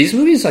these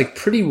movies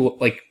pretty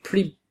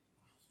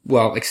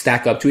well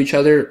stack up to each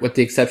other, with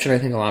the exception I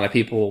think a lot of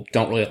people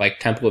don't really like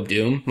Temple of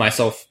Doom,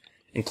 myself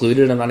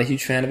included. I'm not a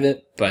huge fan of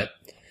it, but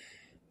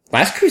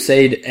Last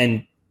Crusade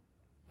and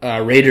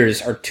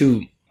Raiders are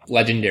two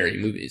legendary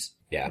movies.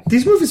 Yeah.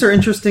 These movies are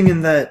interesting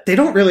in that they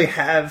don't really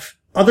have,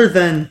 other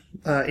than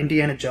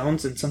Indiana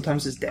Jones and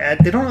sometimes his dad,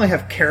 they don't really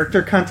have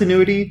character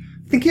continuity.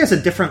 I think he has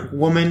a different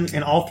woman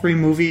in all three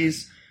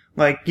movies.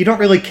 Like, you don't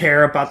really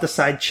care about the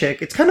side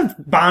chick. It's kind of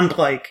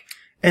Bond-like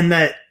in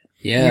that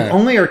you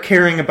only are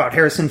caring about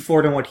Harrison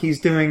Ford and what he's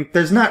doing.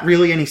 There's not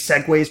really any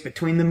segues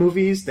between the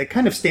movies. They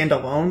kind of stand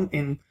alone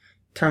in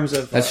terms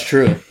of That's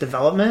true.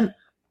 development,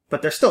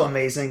 but they're still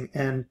amazing,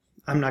 and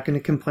I'm not going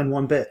to complain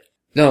one bit.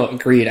 No,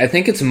 agreed. I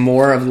think it's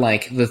more of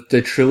like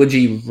the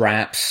trilogy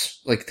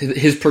wraps, like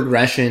his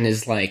progression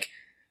is like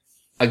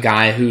a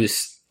guy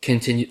who's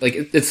like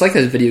it's like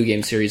a video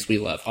game series we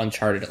love,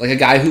 Uncharted. Like a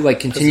guy who like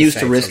continues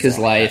to risk his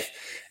life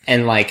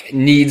and like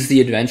needs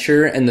the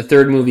adventure, and the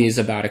third movie is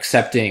about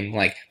accepting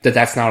like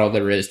that's not all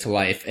there is to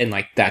life, and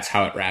like that's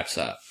how it wraps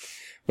up.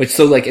 Which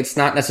so like it's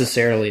not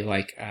necessarily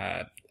like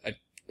a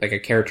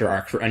character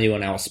arc for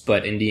anyone else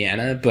but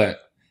Indiana, but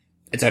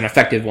it's an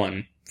effective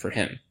one for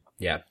him.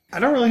 Yeah. I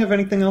don't really have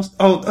anything else.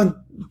 Oh,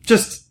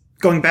 just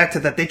going back to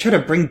that, they try to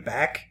bring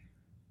back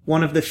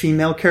one of the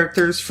female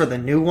characters for the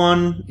new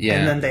one,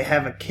 and then they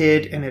have a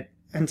kid, and it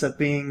ends up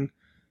being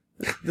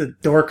the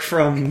dork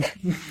from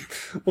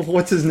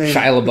what's his name?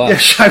 Shia LaBeouf. Yeah,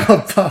 Shia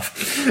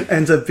LaBeouf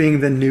ends up being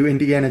the new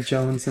Indiana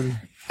Jones. And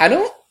I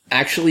don't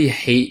actually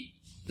hate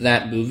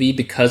that movie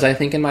because I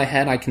think in my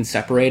head I can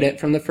separate it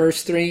from the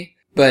first three,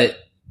 but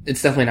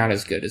it's definitely not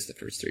as good as the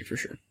first three for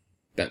sure.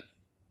 But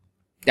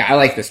yeah, I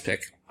like this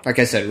pick. Like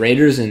I said,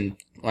 Raiders and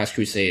Last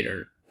Crusade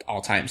are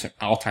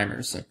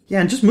all-timers. So. Yeah,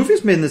 and just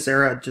movies made in this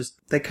era,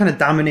 they kind of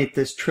dominate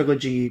this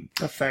trilogy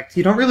effect.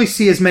 You don't really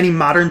see as many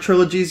modern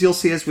trilogies you'll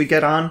see as we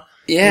get on.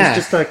 Yeah. It's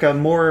just like a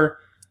more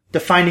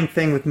defining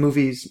thing with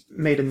movies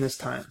made in this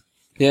time.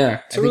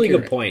 Yeah. It's a really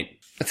good point.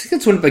 I think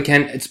it's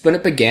when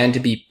it began to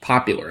be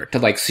popular, to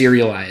like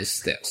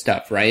serialize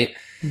stuff, right?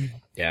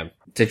 Yeah.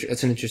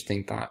 It's an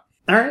interesting thought.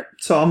 All right,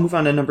 so I'll move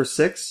on to number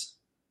 6.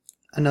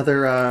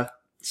 Another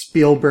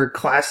Spielberg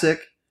classic,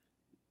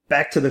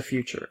 Back to the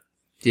Future.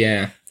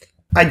 Yeah.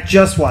 I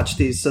just watched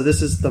these, so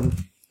this is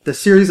the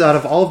series out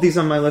of all of these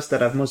on my list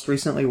that I've most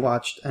recently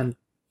watched, and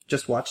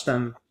just watched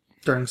them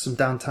during some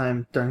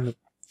downtime during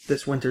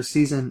this winter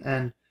season,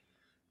 and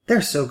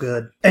they're so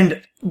good.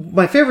 And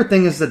my favorite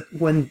thing is that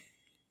when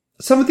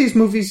some of these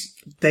movies,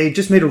 they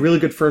just made a really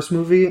good first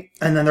movie,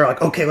 and then they're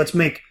like, okay, let's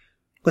make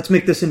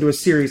this into a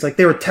series. Like,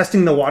 they were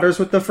testing the waters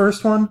with the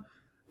first one.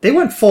 They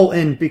went full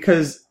in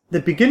because the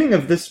beginning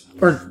of this,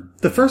 or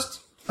the first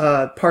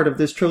part of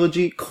this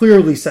trilogy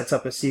clearly sets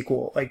up a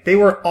sequel. Like, they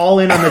were all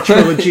in on the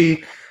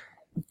trilogy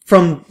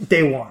from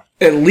day one.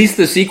 At least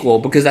the sequel,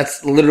 because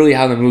that's literally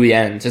how the movie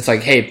ends. It's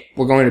like, hey,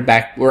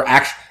 we're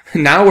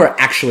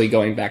actually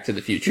going back to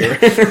the future in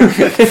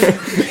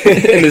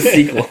the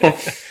sequel.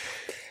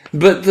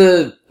 But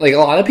a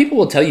lot of people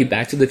will tell you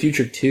Back to the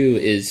Future 2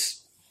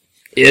 is,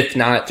 if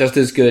not just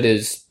as good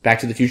as Back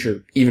to the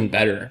Future, even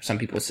better, some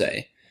people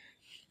say.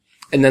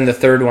 And then the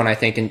third one, I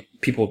think, and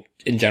people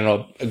in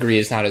general agree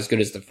is not as good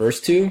as the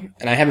first two.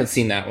 And I haven't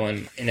seen that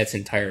one in its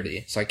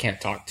entirety, so I can't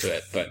talk to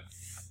it, but.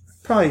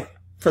 Probably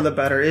for the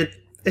better.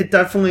 It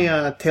definitely,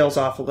 tails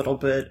off a little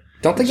bit.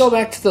 Don't they go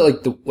back to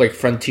the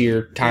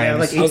frontier times? Yeah,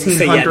 like I was gonna 1800s.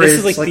 say, yeah, this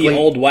is like the late,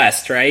 Old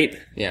West, right?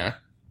 Yeah.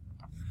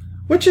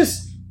 Which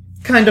is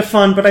kind of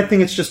fun, but I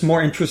think it's just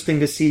more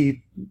interesting to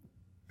see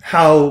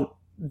how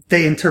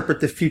they interpret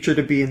the future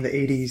to be in the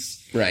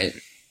 80s. Right.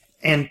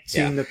 And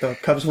seeing that the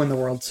Cubs win the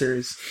World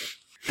Series.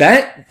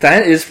 That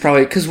is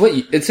probably, cause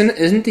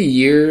isn't the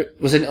year,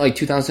 was it like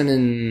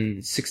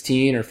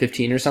 2016 or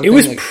 15 or something? It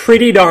was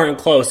pretty darn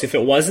close. If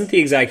it wasn't the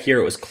exact year,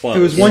 it was close.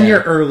 It was 1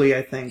 year early,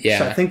 I think. Yeah.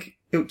 So I think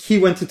he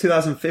went to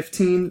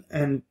 2015,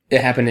 and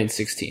it happened in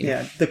 16.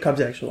 yeah, the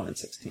Cubs actually won in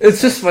 16.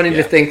 It's just funny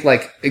to think,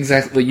 like,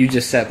 exactly what you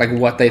just said, like,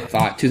 what they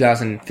thought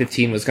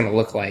 2015 was gonna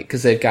look like,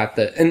 cause they've got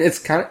and it's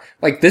kind of,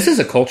 like, this is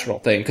a cultural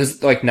thing,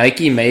 cause, like,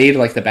 Nike made,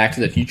 like, the Back to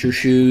the Future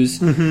shoes,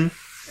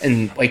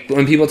 and, like,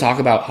 when people talk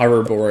about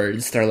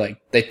hoverboards,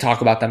 they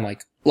talk about them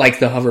like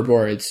the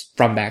hoverboards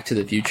from Back to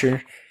the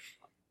Future.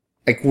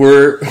 Like,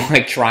 we're,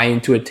 like,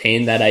 trying to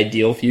attain that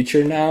ideal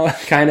future now,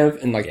 kind of,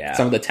 and, like,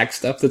 some of the tech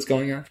stuff that's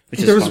going on,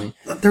 which is funny.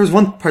 There was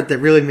one part that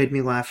really made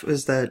me laugh,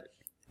 is that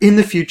in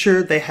the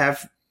future, they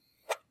have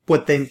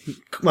what they,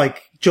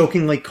 like,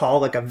 jokingly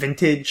call, like, a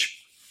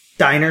vintage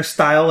diner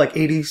style, like,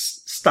 80s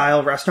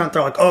style restaurant.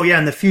 They're like, oh yeah,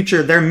 in the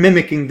future, they're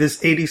mimicking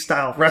this 80s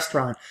style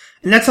restaurant.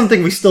 And that's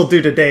something we still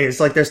do today, is,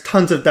 like, there's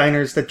tons of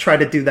diners that try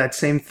to do that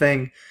same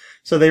thing.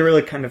 So they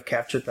really kind of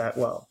captured that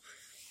well.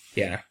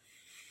 Yeah.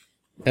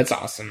 That's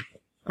awesome.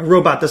 A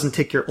robot doesn't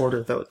take your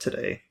order, though,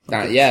 today.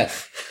 Not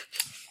yet.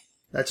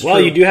 That's Well,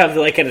 true. you do have,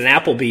 like, at an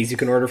Applebee's, you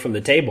can order from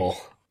the table.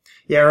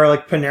 Yeah, or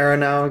like Panera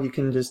now, you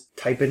can just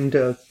type it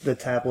into the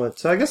tablet.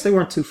 So I guess they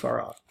weren't too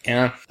far off.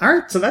 Yeah.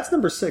 Alright, so that's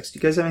number 6. Do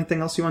you guys have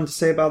anything else you wanted to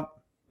say about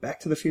Back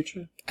to the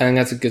Future? I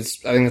think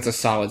that's a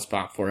solid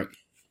spot for it.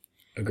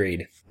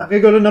 Agreed. I'm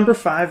gonna go to number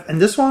 5,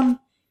 and this one,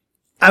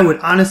 I would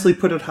honestly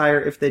put it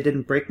higher if they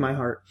didn't break my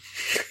heart.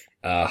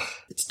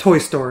 It's Toy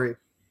Story.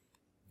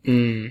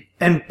 And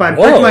by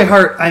break my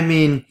heart, I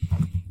mean,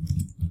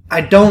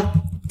 I don't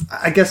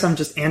I guess I'm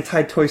just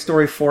anti-Toy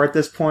Story 4 at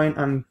this point.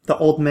 I'm the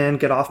old man,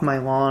 get off my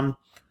lawn.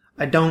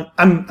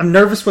 I'm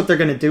nervous what they're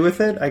going to do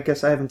with it. I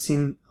guess I haven't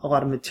seen a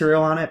lot of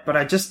material on it, but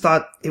I just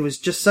thought it was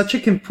just such a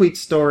complete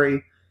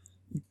story.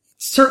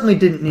 Certainly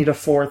didn't need a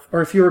fourth.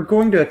 Or if you were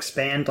going to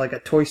expand like a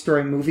Toy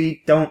Story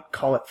movie, don't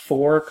call it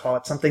 4, call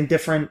it something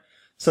different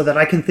so that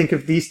I can think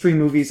of these 3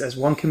 movies as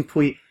one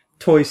complete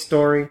Toy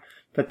Story.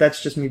 But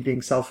that's just me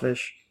being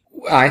selfish.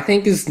 What I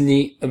think is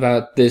neat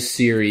about this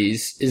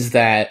series is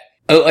that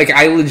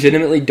I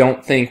legitimately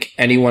don't think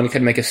anyone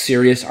could make a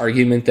serious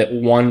argument that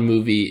one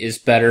movie is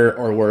better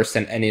or worse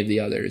than any of the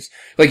others.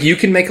 Like, you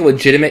can make a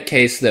legitimate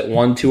case that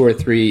 1, 2, or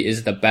 3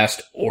 is the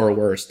best or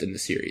worst in the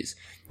series,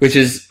 which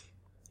is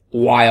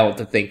wild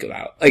to think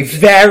about. Like,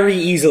 very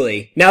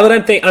easily. Now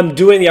that I'm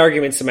doing the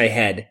arguments in my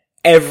head,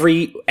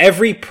 every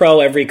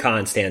pro, every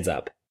con stands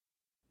up.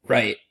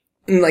 Right.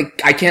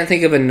 Like, I can't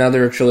think of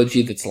another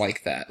trilogy that's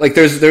like that. Like,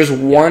 there's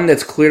one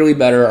that's clearly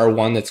better or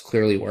one that's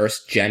clearly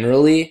worse,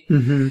 generally.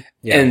 Mm-hmm.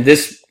 Yeah. And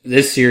this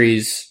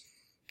series,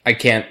 I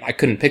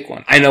couldn't pick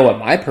one. I know what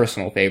my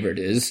personal favorite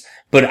is,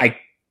 but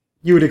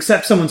You would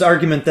accept someone's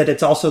argument that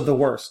it's also the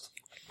worst.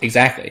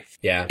 Exactly.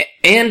 Yeah.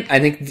 And I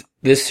think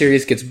this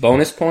series gets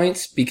bonus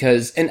points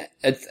because, and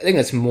I think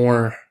that's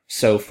more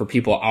so for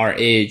people our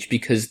age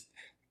because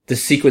the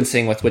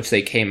sequencing with which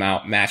they came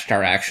out matched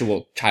our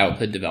actual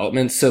childhood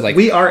development. So like,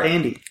 we are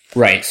Andy.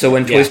 Right. So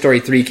when Toy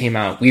Story 3 came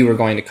out, we were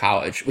going to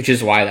college, which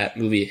is why that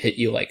movie hit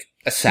you like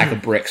a sack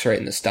of bricks right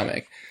in the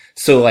stomach.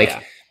 So like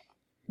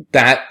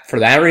for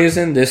that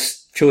reason,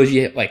 this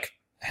trilogy like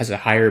has a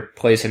higher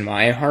place in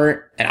my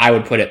heart and I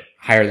would put it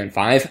higher than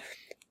 5.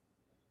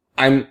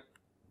 I'm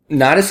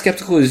not as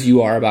skeptical as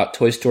you are about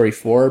Toy Story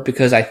 4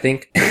 because I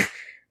think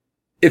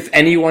if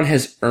anyone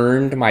has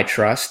earned my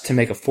trust to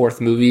make a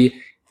 4th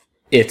movie,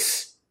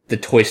 it's the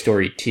Toy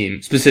Story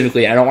team.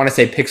 Specifically, I don't want to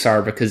say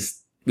Pixar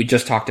because we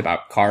just talked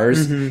about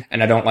Cars, and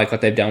I don't like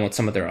what they've done with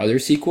some of their other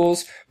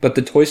sequels, but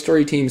the Toy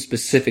Story team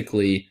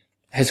specifically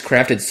has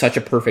crafted such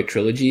a perfect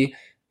trilogy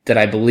that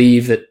I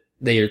believe that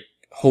they are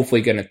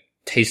hopefully going to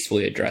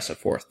tastefully address a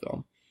 4th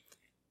film.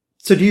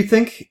 So do you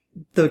think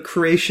the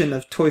creation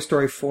of Toy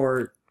Story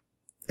 4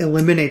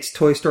 eliminates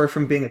Toy Story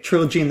from being a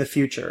trilogy in the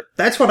future?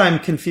 That's what I'm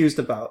confused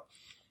about.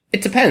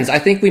 It depends. I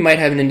think we might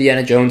have an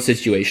Indiana Jones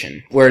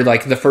situation where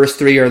like the first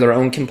 3 are their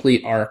own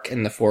complete arc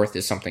and the 4th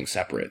is something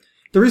separate.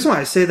 The reason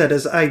why I say that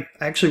is I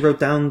actually wrote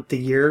down the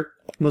year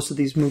most of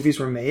these movies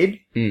were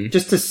made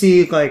just to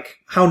see like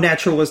how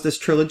natural was this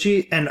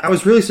trilogy. And I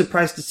was really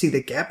surprised to see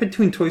the gap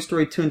between Toy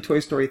Story 2 and Toy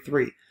Story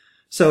 3.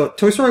 So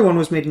Toy Story 1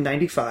 was made in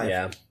 95.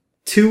 Yeah.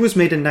 2 was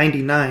made in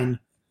 99.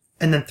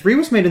 And then 3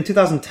 was made in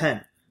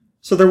 2010.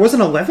 So there was an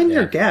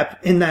 11-year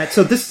gap in that.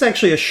 So this is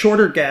actually a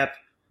shorter gap.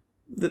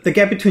 The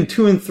gap between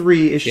 2 and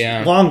 3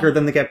 is longer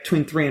than the gap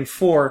between 3 and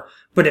 4,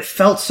 but it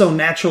felt so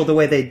natural the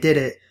way they did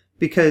it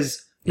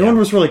because no one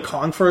was really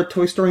calling for a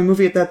Toy Story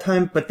movie at that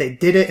time, but they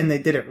did it and they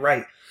did it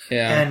right.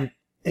 Yeah. And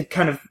it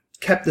kind of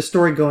kept the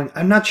story going.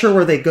 I'm not sure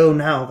where they go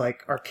now.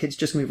 Like, are kids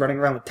just going to be running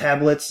around with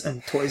tablets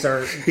and toys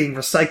are being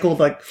recycled?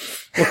 Like,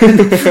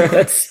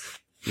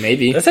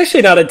 That's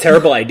actually not a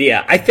terrible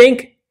idea. I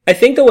think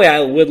the way I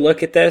would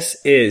look at this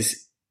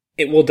is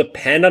it will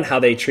depend on how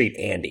they treat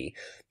Andy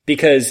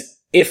because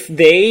if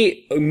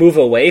they move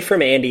away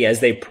from Andy as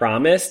they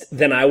promised,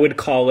 then I would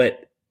call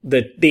it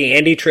the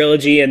Andy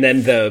trilogy and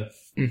then the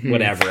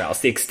whatever else,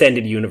 the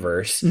extended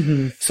universe.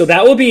 So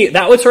that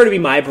would sort of be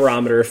my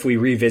barometer if we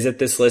revisit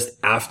this list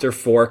after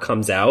 4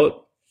 comes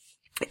out,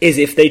 is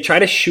if they try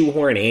to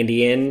shoehorn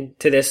Andy in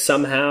to this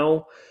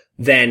somehow,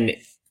 then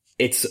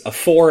it's a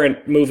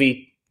 4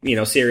 movie,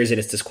 series and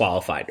it's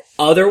disqualified.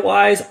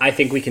 Otherwise, I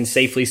think we can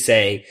safely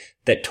say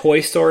that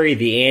Toy Story,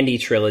 the Andy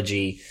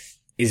trilogy,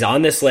 is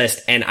on this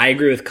list, and I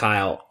agree with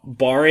Kyle.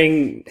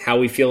 Barring how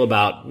we feel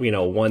about,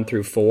 1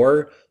 through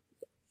 4,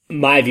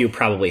 my view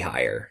probably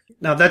higher.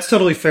 Now that's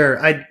totally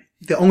fair.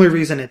 The only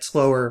reason it's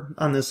lower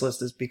on this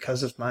list is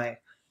because of my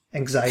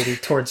anxiety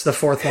towards the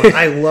 4th one.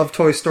 I love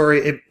Toy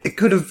Story. It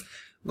could have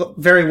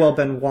very well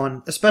been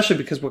 1, especially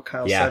because what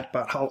Kyle said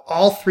about how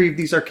all 3 of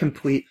these are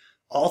complete.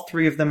 All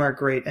 3 of them are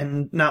great,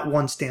 and not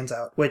one stands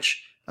out,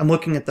 which I'm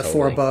looking at the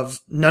 4 above.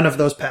 None of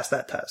those pass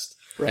that test.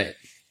 Right.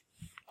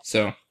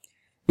 So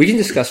we can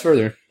discuss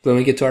further when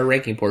we get to our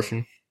ranking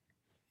portion.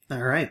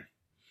 All right.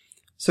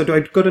 So do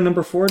I go to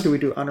number 4 or do we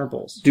do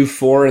honorables? Do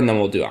 4 and then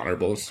we'll do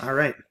honorables. All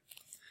right.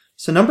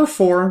 So number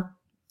 4,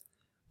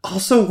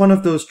 also one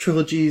of those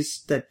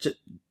trilogies that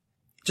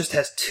just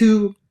has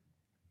 2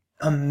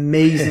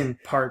 amazing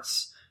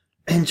parts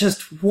and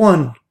just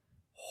one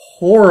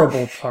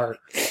horrible part.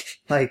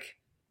 Like,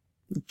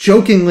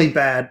 jokingly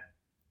bad.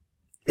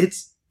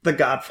 It's The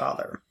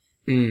Godfather.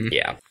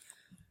 Yeah.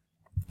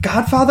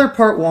 Godfather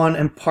Part 1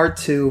 and Part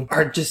 2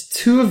 are just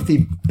 2 of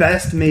the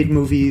best made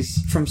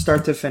movies from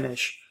start to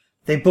finish.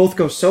 They both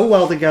go so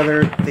well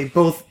together. They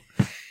both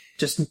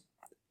just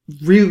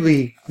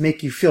really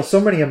make you feel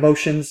so many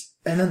emotions.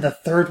 And then the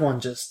third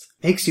one just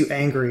makes you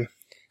angry.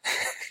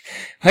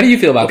 How do you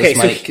feel about this,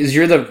 Mike? Because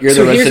you're the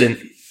resident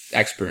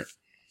expert.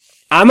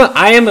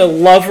 I am a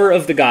lover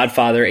of The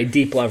Godfather, a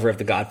deep lover of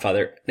The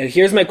Godfather. Now,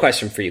 here's my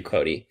question for you,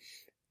 Cody.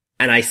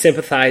 And I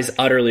sympathize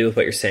utterly with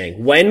what you're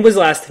saying. When was the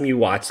last time you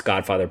watched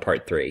Godfather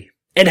Part 3?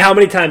 And how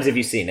many times have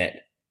you seen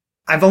it?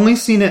 I've only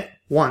seen it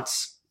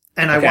once,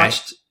 and I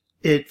watched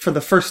it for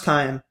the first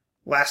time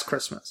last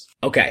Christmas.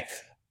 Okay.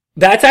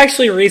 That's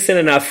actually recent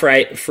enough,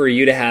 right, for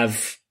you to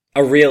have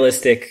a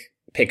realistic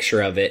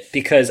picture of it,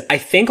 because I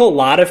think a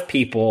lot of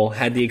people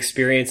had the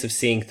experience of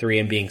seeing 3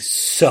 and being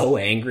so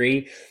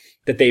angry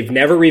that they've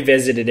never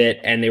revisited it,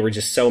 and they were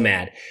just so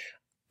mad.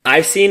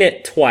 I've seen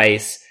it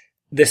twice.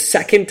 The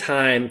second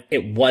time,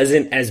 it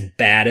wasn't as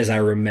bad as I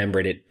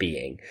remembered it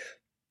being.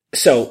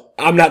 So,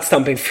 I'm not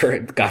stumping for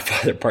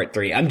Godfather Part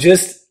 3. I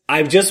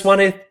just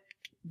want to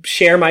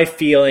share my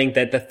feeling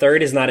that the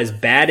third is not as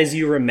bad as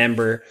you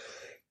remember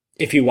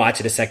if you watch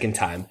it a second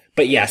time.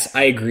 But yes,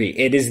 I agree.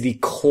 It is the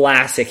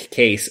classic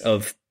case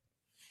of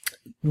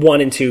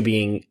 1 and 2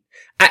 being...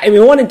 I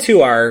mean, 1 and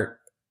 2 are,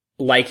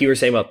 like you were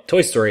saying about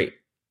Toy Story,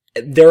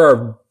 there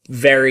are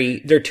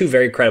two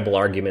very credible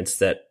arguments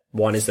that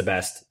 1 is the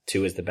best,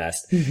 2 is the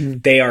best. Mm-hmm.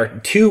 They are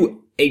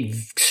two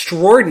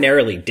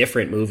extraordinarily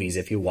different movies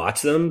if you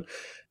watch them.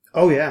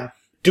 Oh, yeah.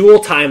 Dual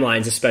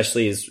timelines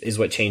especially is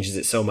what changes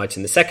it so much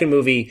in the second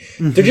movie.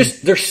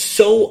 Mm-hmm. They're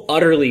so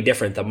utterly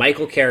different. The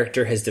Michael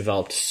character has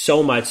developed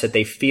so much that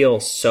they feel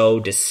so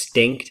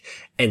distinct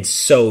and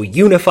so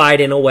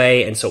unified in a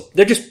way. And so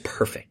they're just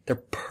perfect. They're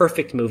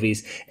perfect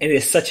movies. And it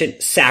is such a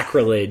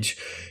sacrilege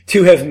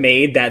to have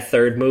made that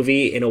third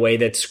movie in a way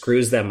that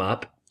screws them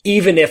up.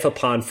 Even if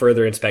upon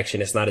further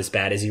inspection, it's not as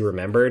bad as you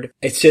remembered.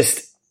 It's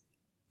just,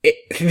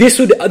 this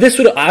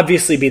would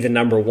obviously be the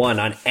number 1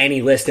 on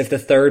any list if the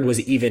third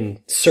was even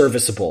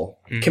serviceable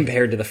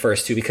compared to the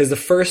first two, because the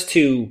first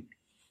two,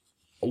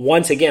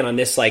 once again on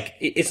this, like,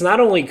 it's not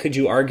only could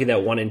you argue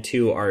that 1 and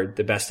 2 are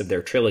the best of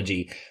their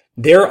trilogy,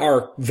 there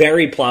are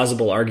very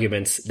plausible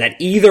arguments that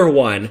either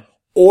 1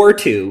 or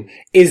 2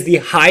 is the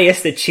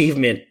highest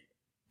achievement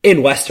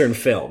in Western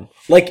film.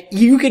 Like,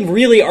 you can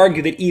really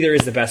argue that either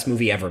is the best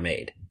movie ever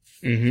made.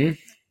 Mm-hmm.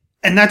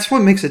 And that's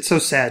what makes it so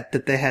sad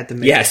that they had to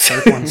make the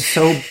third one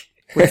so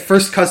with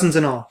first cousins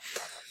and all.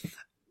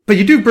 But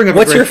you do bring up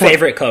What's your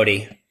favorite,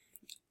 Cody?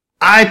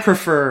 I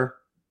prefer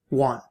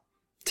 1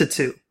 to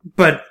 2.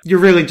 But you're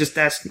really just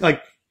asking,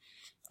 like...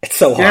 It's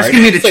so hard. You're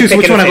asking me to choose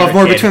which one I love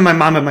more between my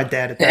mom and my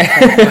dad at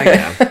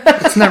that point.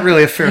 Like, it's not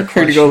really a fair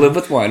question. To go live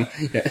with one.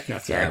 Yeah,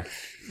 that's right.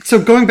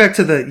 So going back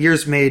to the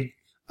years made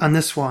on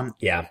this one.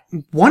 Yeah.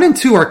 1 and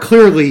 2 are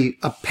clearly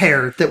a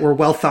pair that were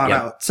well thought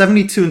out.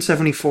 72 and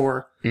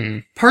 74. Mm-hmm.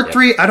 Part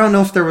 3, I don't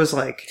know if there was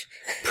like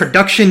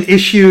production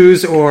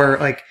issues or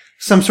like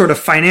some sort of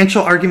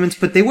financial arguments,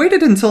 but they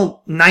waited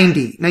until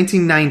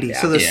 1990.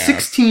 Yeah. So the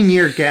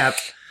 16-year gap.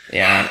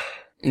 Yeah.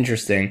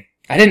 Interesting.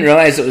 I didn't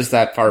realize it was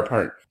that far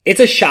apart. It's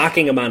a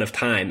shocking amount of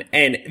time.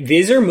 And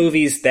these are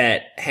movies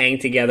that hang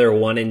together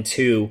 1 and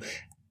 2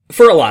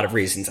 for a lot of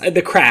reasons.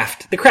 The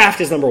craft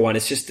is number 1.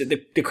 It's just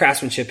the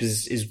craftsmanship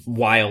is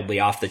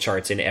wildly off the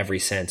charts in every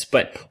sense.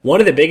 But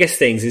one of the biggest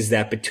things is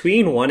that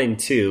between 1 and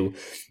 2,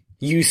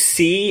 you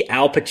see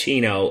Al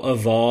Pacino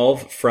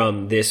evolve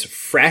from this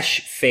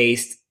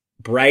fresh-faced,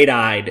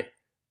 bright-eyed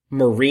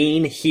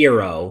Marine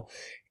hero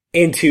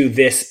into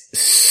this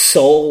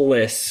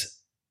soulless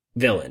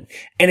villain.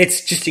 And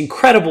it's just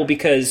incredible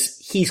because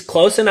he's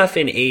close enough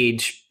in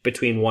age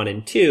between 1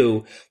 and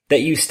 2 that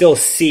you still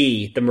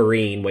see the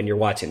Marine when you're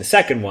watching the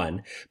second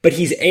one, but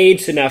he's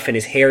aged enough and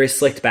his hair is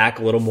slicked back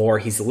a little more.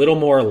 He's a little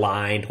more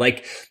aligned.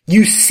 Like,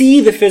 you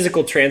see the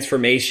physical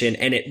transformation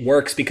and it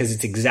works because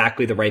it's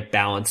exactly the right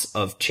balance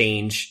of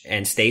change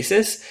and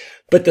stasis.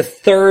 But the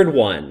third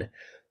one,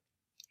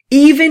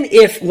 even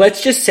if,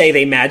 let's just say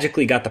they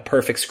magically got the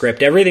perfect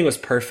script, everything was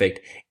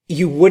perfect,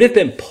 you would have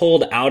been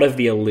pulled out of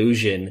the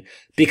illusion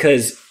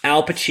because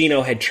Al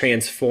Pacino had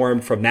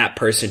transformed from that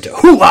person to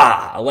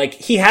hoo-ah! Like,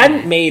 he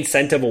hadn't made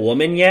Scent of a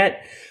Woman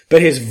yet,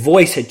 but his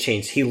voice had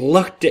changed. He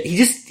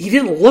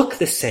didn't look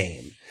the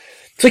same.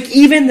 It's like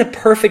even the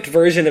perfect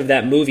version of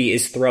that movie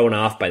is thrown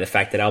off by the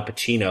fact that Al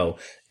Pacino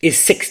is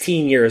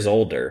 16 years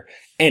older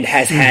and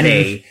has had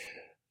a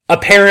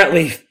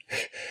apparently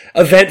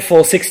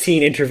eventful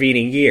 16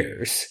 intervening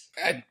years.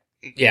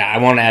 I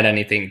won't add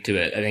anything to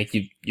it. I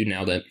think you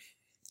nailed it.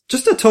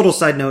 Just a total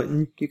side note,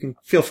 and you can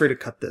feel free to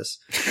cut this.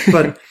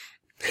 But,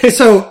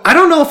 so, I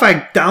don't know if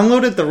I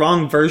downloaded the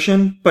wrong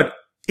version, but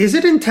is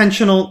it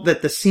intentional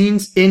that the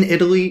scenes in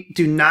Italy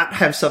do not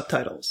have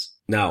subtitles?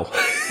 No.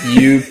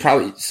 You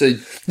probably, so,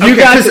 you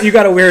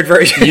got a weird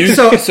version.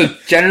 So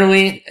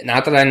generally,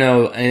 not that I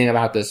know anything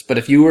about this, but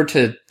if you were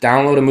to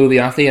download a movie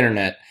off the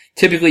internet,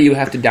 typically you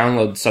have to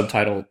download the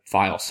subtitle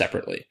file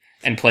separately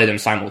and play them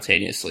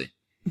simultaneously.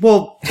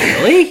 Well,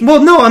 really?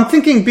 Well, no, I'm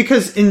thinking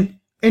because in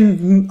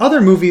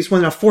other movies,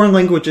 when a foreign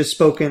language is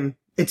spoken,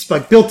 it's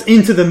like built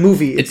into the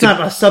movie. It's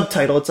not a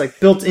subtitle. It's like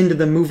built into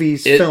the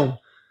movie's film.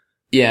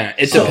 Yeah,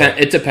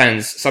 it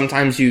depends.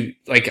 Sometimes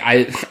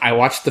I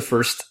watched the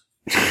first,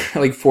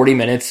 40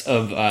 minutes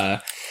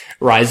of,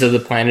 Rise of the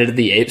Planet of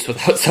the Apes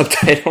without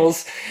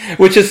subtitles,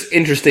 which is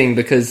interesting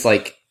because,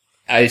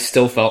 I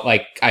still felt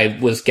like I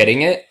was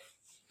getting it,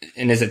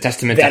 and is a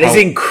testament That to how...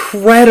 is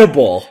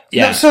incredible.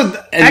 Yeah. No, so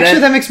And actually,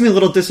 then- that makes me a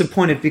little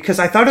disappointed because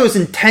I thought it was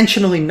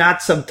intentionally not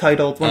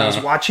subtitled when I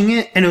was watching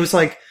it, and it was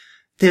like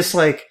this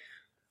like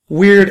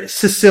weird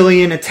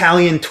Sicilian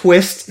Italian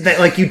twist that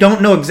like you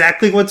don't know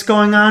exactly what's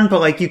going on, but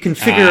like you can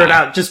figure it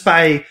out just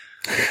by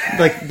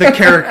like the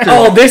character.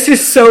 Oh, this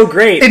is so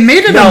great. It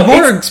made it No, a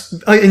more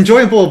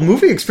enjoyable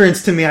movie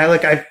experience to me. I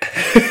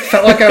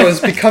felt like I was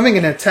becoming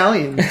an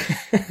Italian.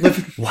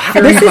 Wow,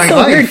 fearing this is my so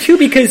life. weird too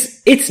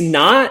because it's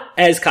not,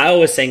 as Kyle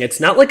was saying, it's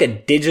not like a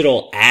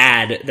digital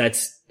ad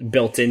that's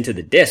built into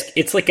the disc.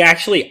 It's like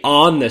actually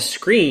on the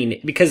screen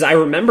because I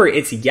remember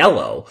it's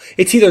yellow.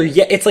 It's either,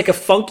 it's like a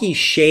funky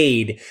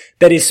shade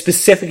that is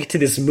specific to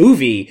this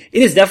movie.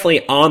 It is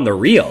definitely on the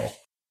reel.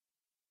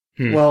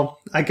 Well,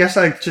 I guess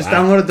I just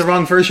downloaded the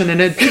wrong version and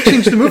it did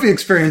change the movie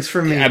experience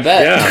for me. I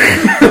bet.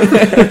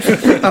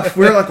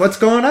 We were like, what's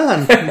going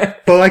on?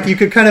 But like you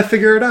could kind of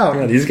figure it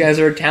out. These guys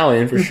are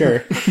Italian for sure.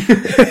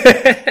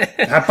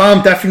 That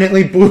bomb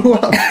definitely blew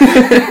up.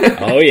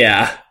 Oh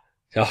yeah.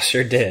 Y'all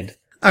sure did.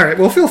 All right,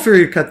 well, feel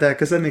free to cut that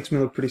because that makes me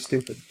look pretty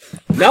stupid.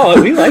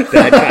 No, we like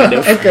that kind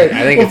of. Okay,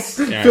 I think well, it's...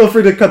 yeah. feel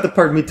free to cut the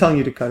part of me telling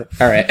you to cut it.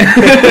 All right.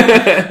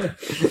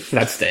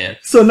 That's Dan.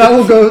 So now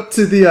we'll go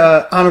to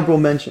the honorable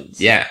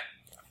mentions. Yeah.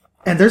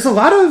 And there's a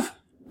lot of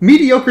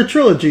mediocre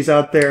trilogies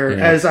out there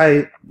as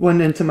I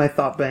went into my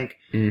thought bank.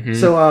 Mm-hmm.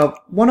 So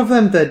one of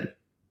them that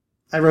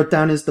I wrote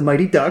down is The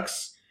Mighty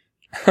Ducks.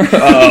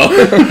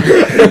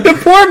 The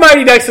poor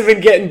Mighty Ducks have been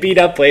getting beat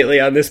up lately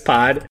on this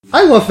pod.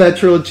 I love that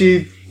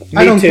trilogy.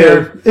 I don't too.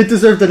 care. It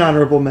deserved an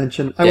honorable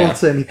mention. I Yeah. won't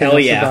say anything Hell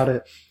else yeah. about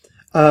it.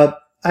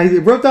 I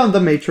wrote down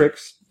The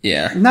Matrix.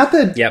 Yeah. Not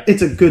that Yep.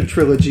 it's a good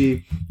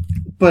trilogy,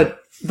 but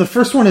the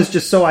first one is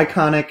just so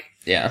iconic.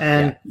 Yeah.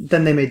 And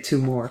then they made two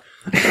more.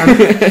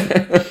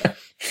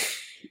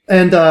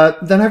 And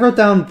then I wrote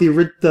down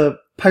the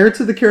Pirates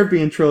of the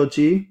Caribbean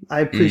trilogy. I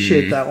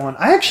appreciate that one.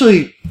 I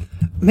actually,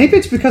 maybe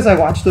it's because I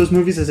watched those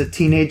movies as a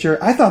teenager.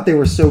 I thought they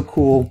were so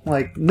cool.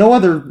 Like, no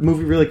other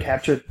movie really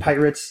captured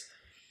pirates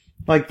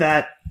like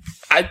that.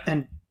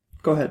 And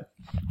go ahead.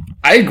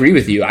 I agree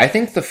with you. I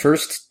think the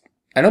first...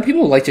 I know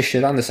people like to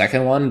shit on the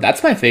second one.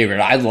 That's my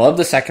favorite. I love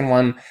the second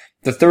one.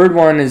 The third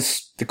one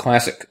is the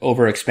classic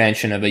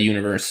over-expansion of a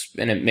universe,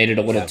 and it made it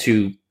a little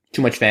too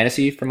much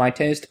fantasy for my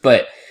taste.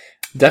 But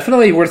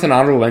definitely worth an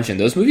honorable mention.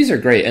 Those movies are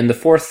great. And the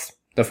fourth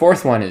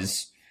one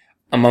is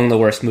among the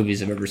worst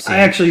movies I've ever seen. I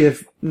actually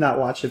have not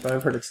watched it, but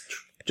I've heard it's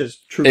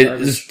just true It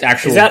garbage. is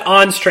actual... Is that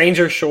On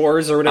Stranger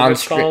Shores or whatever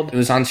it's called? It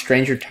was on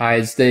Stranger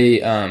Tides. They,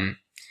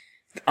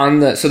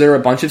 so there are a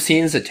bunch of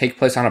scenes that take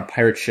place on a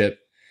pirate ship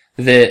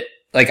that,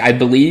 like, I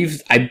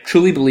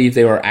truly believe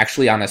they were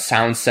actually on a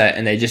sound set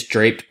and they just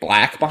draped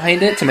black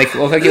behind it to make it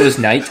look like it was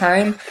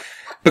nighttime.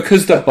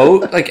 Because the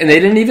boat, like, and they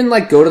didn't even,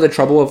 like, go to the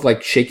trouble of,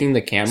 like, shaking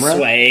the camera.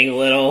 Swaying a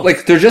little.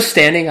 Like, they're just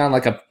standing on,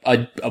 like, a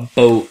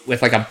boat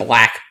with, like, a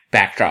black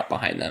backdrop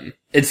behind them.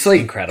 It's, like,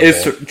 Incredible.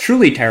 It's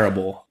truly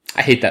terrible.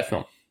 I hate that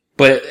film.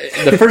 But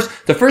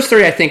the first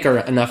three, I think, are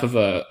enough of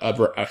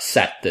a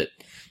set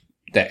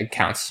that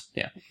counts.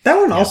 Yeah. That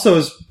one also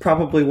is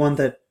probably one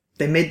that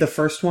they made the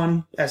first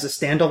one as a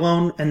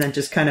standalone and then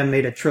just kind of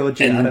made a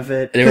trilogy And out of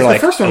it. they were Because like,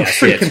 the first one oh, was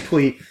pretty shit.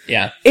 complete.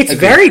 Yeah. It's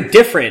Agreed. very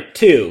different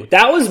too.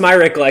 That was my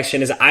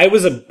recollection. Is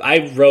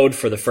I rode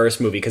for the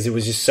first movie because it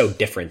was just so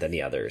different than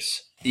the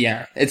others.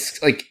 Yeah.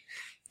 It's like,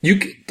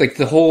 like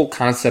the whole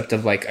concept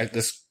of like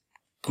this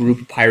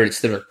group of pirates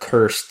that are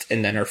cursed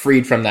and then are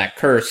freed from that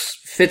curse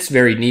fits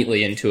very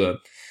neatly into a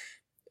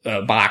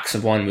box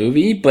of one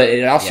movie, but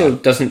it also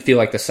doesn't feel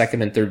like the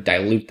second and third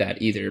dilute that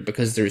either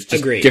because there's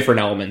just Agreed. different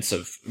elements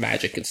of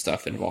magic and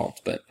stuff involved.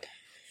 But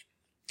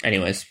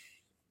anyways,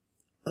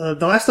 The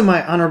last of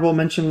my honorable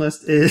mention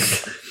list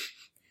is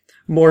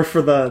more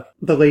for the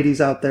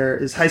ladies out there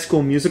is High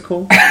School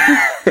Musical,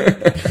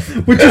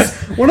 which is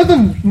one of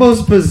the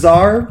most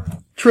bizarre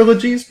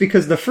trilogies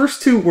because the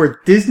first two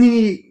were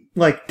Disney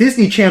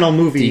Channel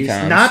movies,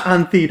 DComs. not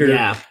on theater.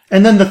 Yeah.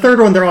 And then the third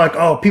one, they're like,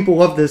 oh, people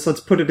love this,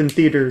 let's put it in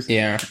theaters.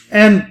 yeah.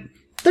 And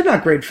they're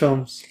not great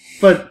films,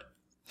 but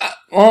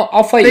Well,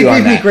 I'll fight they you on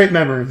gave me that. great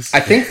memories. I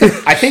think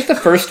the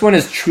first one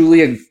is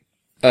truly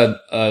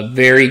a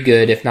very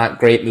good, if not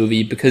great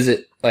movie because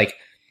it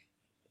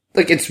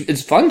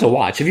it's fun to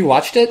watch. Have you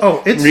watched it?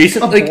 Oh, it's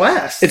recently? a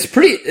blast. It's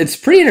pretty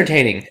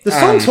entertaining. The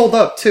songs hold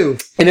up, too.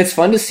 And it's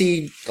fun to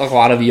see a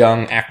lot of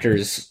young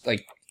actors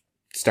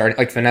start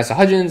like Vanessa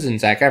Hudgens and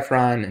Zac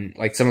Efron and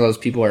like some of those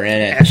people are in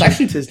it. It's Ashley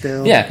actually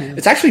Tisdale.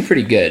 it's actually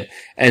pretty good.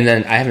 And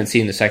then I haven't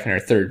seen the second or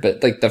third,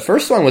 but like the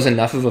first one was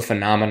enough of a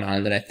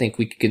phenomenon that I think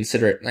we could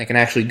consider it like an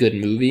actually good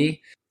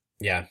movie.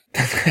 Yeah.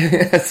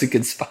 That's a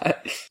good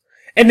spot.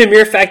 And the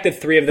mere fact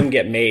that three of them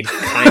get made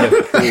kind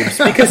of proves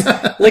because,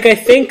 like, I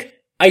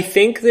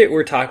think that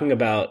we're talking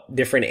about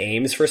different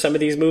aims for some of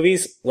these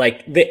movies.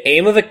 Like, the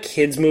aim of a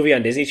kids movie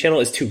on Disney Channel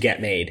is to get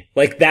made.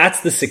 Like,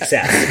 that's the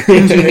success.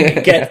 And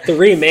to get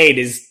three made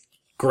is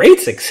great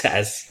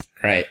success.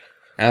 Right.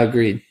 I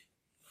agreed.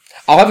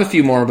 I'll have a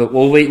few more, but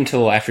we'll wait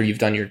until after you've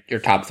done your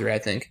top three, I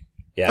think.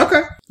 Yeah.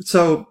 Okay.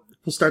 So,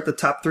 we'll start the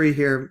top three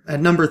here. At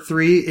number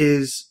 3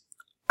 is,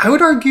 I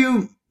would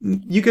argue,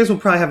 you guys will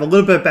probably have a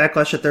little bit of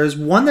backlash that there's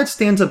one that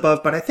stands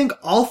above, but I think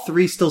all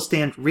three still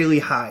stand really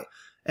high.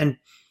 And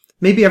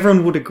maybe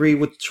everyone would agree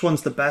which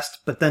one's the best,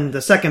 but then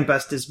the second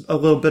best is a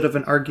little bit of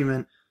an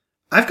argument.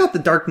 I've got the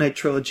Dark Knight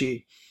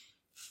trilogy.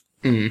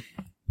 Mm.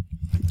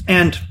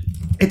 And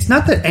it's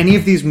not that any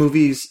of these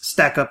movies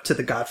stack up to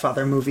the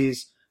Godfather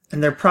movies,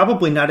 and they're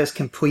probably not as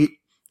complete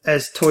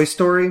as Toy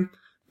Story,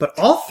 but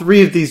all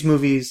three of these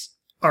movies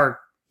are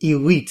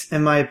elite,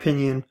 in my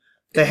opinion.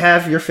 They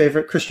have your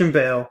favorite Christian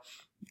Bale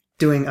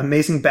doing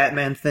amazing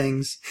Batman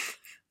things.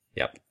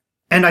 Yep.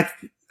 And I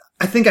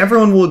think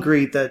everyone will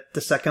agree that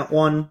the second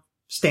one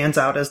stands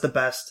out as the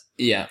best.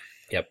 Yeah.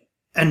 Yep.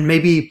 And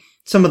maybe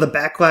some of the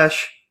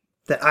backlash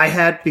that I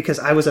had because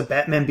I was a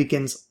Batman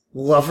Begins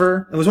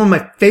lover. It was one of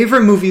my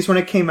favorite movies when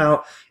it came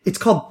out. It's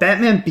called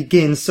Batman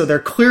Begins, so they're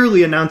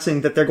clearly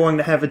announcing that they're going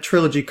to have a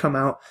trilogy come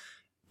out.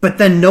 But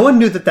then no one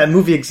knew that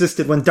movie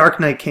existed when Dark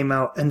Knight came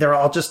out, and they're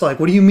all just like,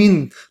 what do you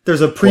mean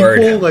there's a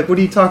prequel? Word. Like, what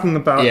are you talking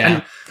about? Yeah.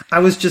 And I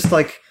was just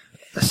like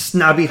a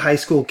snobby high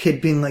school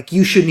kid being like,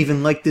 you shouldn't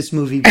even like this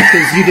movie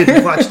because you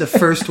didn't watch the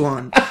first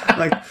one.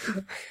 Like,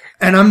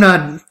 and I'm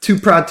not too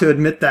proud to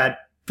admit that,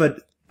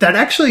 but that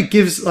actually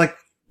gives like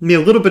me a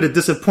little bit of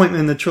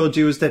disappointment in the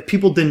trilogy was that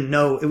people didn't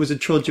know it was a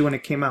trilogy when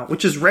it came out,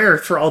 which is rare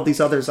for all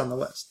these others on the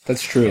list.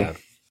 That's true. Yeah.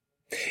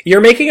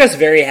 You're making us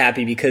very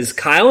happy because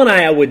Kyle and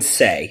I would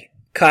say,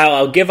 Kyle,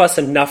 I'll give us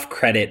enough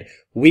credit.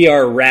 We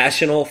are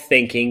rational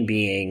thinking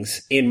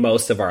beings in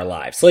most of our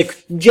lives.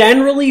 Like,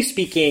 generally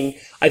speaking,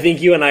 I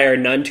think you and I are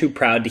none too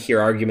proud to hear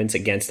arguments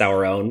against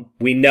our own.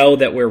 We know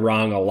that we're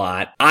wrong a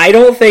lot. I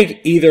don't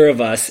think either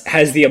of us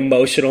has the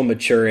emotional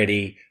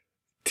maturity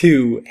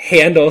to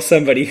handle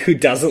somebody who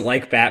doesn't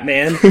like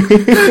Batman.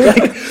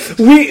 Like,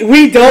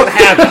 we don't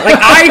have it. Like,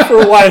 I,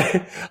 for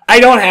one,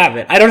 I don't have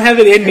it. I don't have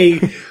it in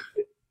me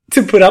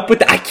to put up with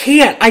that. I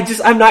can't.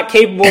 I'm not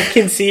capable of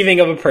conceiving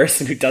of a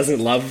person who doesn't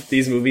love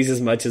these movies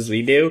as much as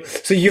we do.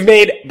 So you've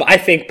made, I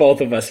think,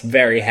 both of us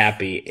very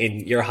happy in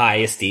your high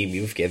esteem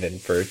you've given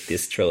for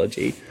this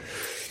trilogy.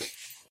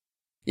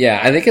 Yeah,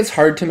 I think it's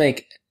hard to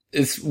make,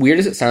 as weird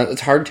as it sounds, it's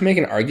hard to make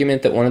an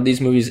argument that one of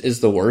these movies is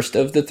the worst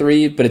of the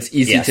three, but it's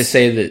easy to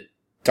say that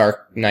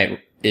Dark Knight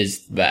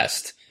is the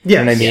best. Yeah,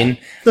 you know what I mean?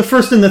 The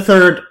first and the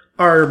third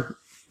are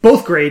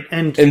both great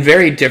and in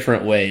very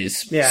different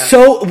ways. yeah.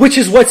 So, which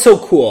is what's so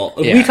cool.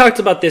 Yeah. We talked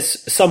about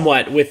this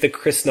somewhat with the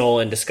Chris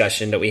Nolan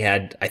discussion that we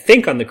had, I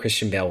think, on the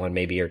Christian Bale one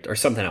maybe, or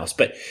something else.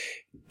 But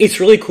it's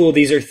really cool.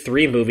 These are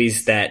three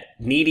movies that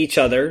need each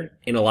other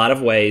in a lot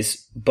of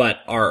ways, but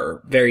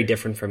are very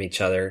different from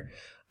each other.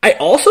 I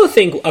also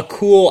think a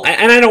cool,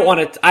 and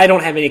I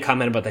don't have any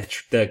comment about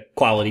the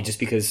quality just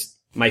because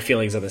my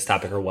feelings on this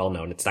topic are well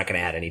known. It's not going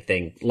to add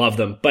anything. Love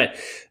them. But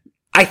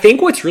I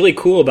think what's really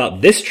cool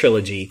about this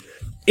trilogy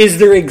is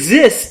there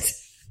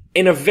exists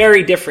in a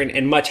very different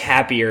and much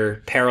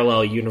happier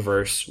parallel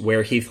universe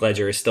where Heath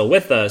Ledger is still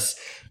with us,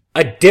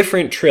 a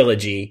different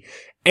trilogy.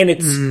 And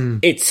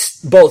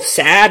it's both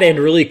sad and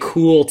really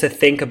cool to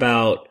think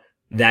about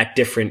that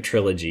different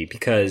trilogy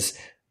because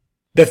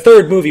the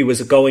third movie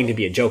was going to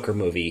be a Joker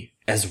movie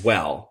as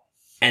well.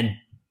 And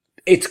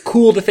it's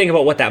cool to think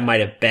about what that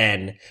might have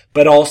been,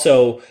 but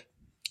also,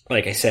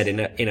 like I said,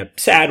 in a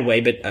sad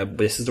way, but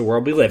this is the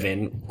world we live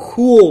in.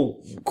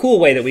 Cool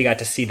way that we got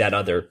to see that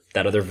other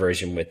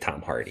version with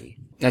Tom Hardy.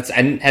 I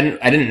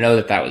didn't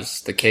know that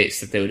was the case,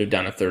 that they would have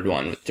done a third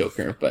one with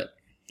Joker, but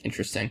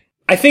interesting.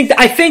 I think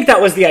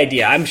that was the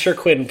idea. I'm sure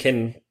Quinn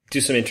can do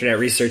some internet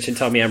research and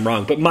tell me I'm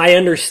wrong, but my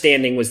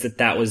understanding was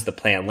that was the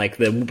plan. Like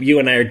you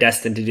and I are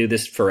destined to do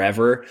this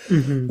forever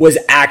was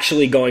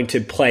actually going to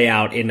play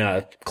out in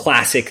a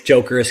classic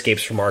Joker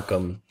escapes from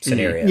Arkham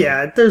scenario.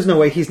 Yeah, there's no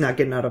way he's not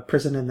getting out of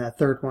prison in that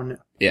third one.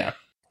 Yeah.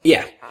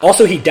 Yeah.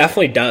 Also, he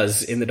definitely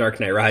does in The Dark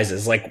Knight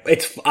Rises. Like,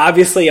 it's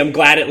obviously, I'm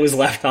glad it was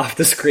left off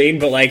the screen,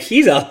 but like,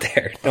 he's out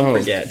there. Don't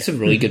forget. That's a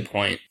really good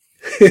point.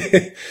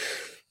 I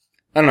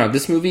don't know.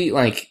 This movie,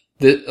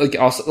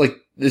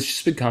 it's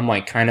just become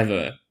like kind of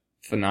a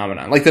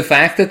phenomenon. Like the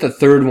fact that the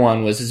third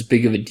one was as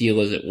big of a deal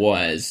as it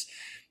was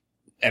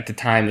at the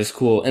time is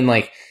cool. And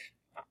like,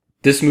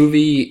 this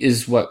movie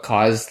is what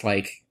caused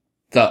like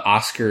the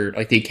Oscar,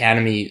 like the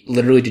Academy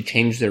literally to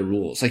change their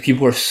rules. Like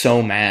people are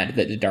so mad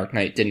that The Dark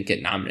Knight didn't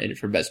get nominated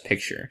for Best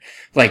Picture.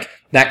 Like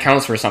that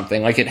counts for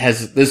something. Like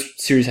this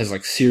series has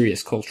like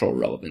serious cultural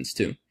relevance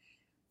too.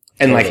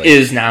 And totally. Like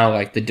is now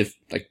like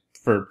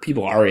for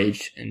people our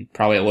age and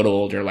probably a little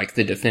older, like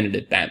the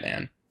definitive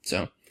Batman.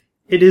 So.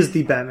 It is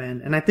the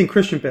Batman, and I think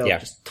Christian Bale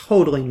just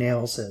totally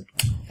nails it,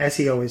 as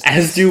he always does.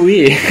 As do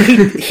we.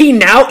 he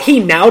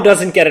now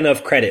doesn't get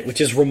enough credit,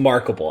 which is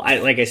remarkable.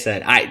 Like I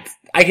said,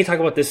 I could talk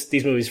about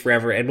these movies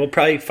forever, and we'll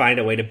probably find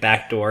a way to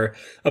backdoor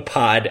a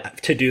pod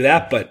to do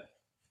that. But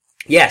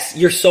yes,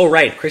 you're so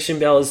right. Christian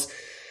Bale is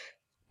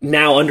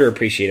now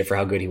underappreciated for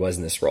how good he was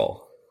in this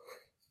role.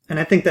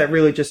 And I think that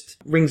really just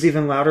rings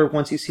even louder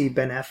once you see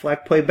Ben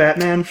Affleck play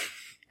Batman.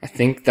 I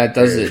think that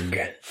does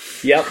it.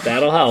 Yep,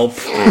 that'll help.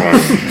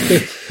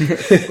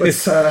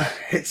 Let's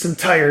hit some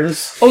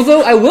tires.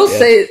 Although I will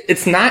say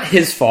it's not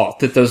his fault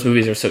that those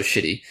movies are so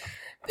shitty.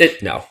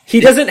 No. He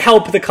doesn't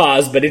help the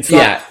cause, but it's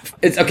not...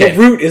 it's okay. The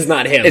root is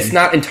not him. It's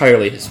not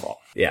entirely his fault.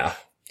 Yeah.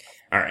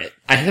 All right.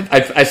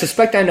 I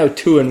suspect I know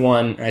 2 and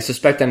 1, and I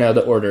suspect I know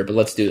the order, but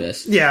let's do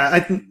this. Yeah, I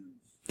think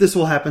this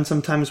will happen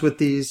sometimes with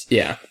these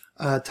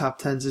top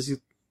tens as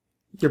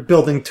you're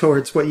building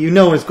towards what you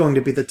know is going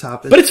to be the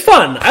top. But it's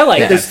fun. I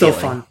like it. It's still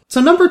fun.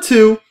 So number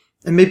 2,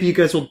 and maybe you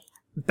guys will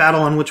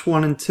battle on which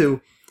 1 and 2.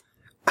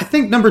 I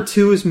think number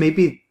 2 is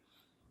maybe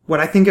what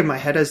I think in my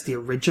head as the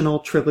original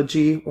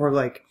trilogy, or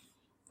like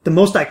the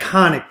most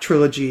iconic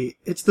trilogy.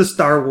 It's the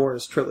Star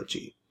Wars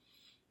trilogy.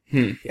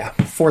 Yeah.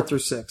 4 through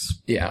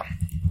 6. Yeah.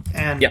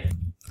 And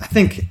I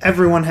think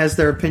everyone has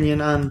their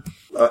opinion on...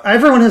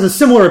 everyone has a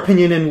similar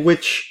opinion in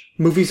which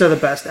movies are the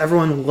best.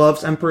 Everyone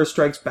loves Empire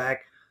Strikes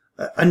Back.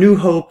 A New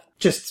Hope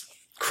just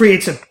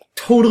creates a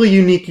totally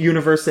unique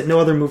universe that no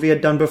other movie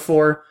had done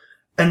before.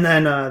 And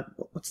then,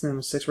 what's the name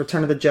of 6?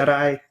 Return of the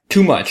Jedi.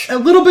 Too much. A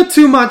little bit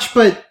too much,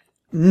 but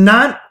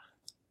not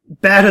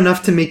bad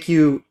enough to make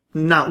you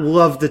not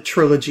love the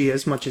trilogy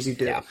as much as you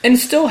do. Yeah. And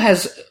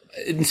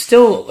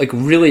still like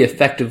really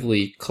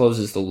effectively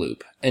closes the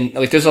loop. And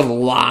like there's a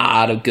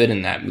lot of good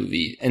in that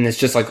movie. And it's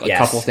just like a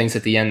couple things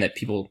at the end that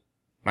people,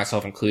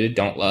 myself included,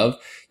 don't love.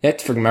 You have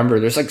to remember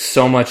there's like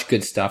so much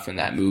good stuff in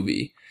that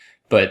movie.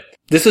 But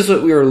this is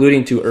what we were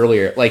alluding to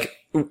earlier. Like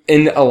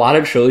in a lot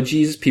of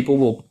trilogies, people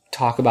will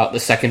talk about the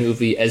second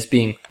movie as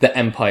being the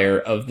empire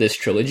of this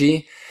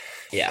trilogy.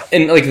 Yeah.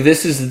 And like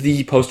this is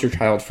the poster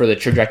child for the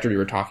trajectory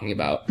we're talking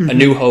about. Mm-hmm. A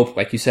New Hope,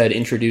 like you said,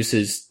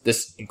 introduces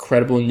this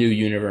incredible new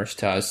universe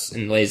to us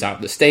and lays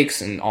out the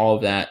stakes and all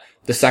of that.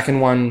 The second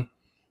one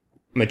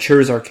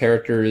matures our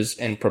characters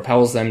and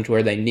propels them to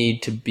where they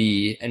need to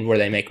be and where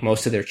they make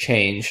most of their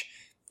change.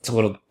 It's a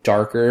little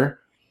darker.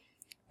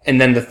 And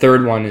then the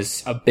third one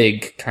is a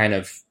big kind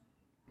of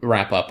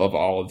wrap up of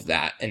all of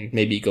that and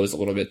maybe goes a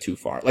little bit too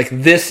far. Like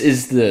this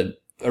is the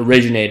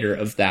originator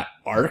of that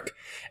arc.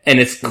 And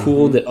it's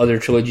cool that other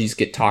trilogies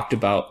get talked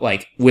about,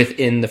 like,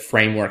 within the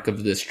framework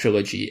of this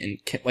trilogy.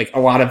 And, like, a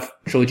lot of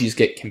trilogies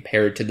get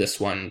compared to this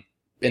one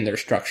in their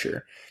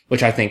structure,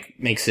 which I think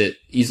makes it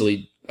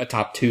easily a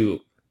top 2,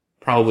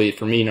 probably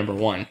for me, number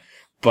 1.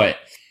 But,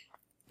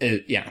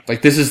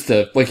 like, this is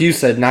like you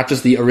said, not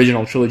just the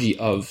original trilogy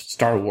of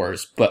Star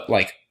Wars, but,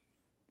 like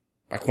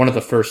one of the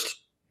first,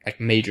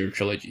 like, major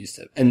trilogies.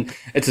 And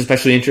it's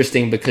especially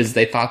interesting because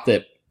they thought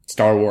that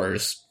Star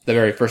Wars, the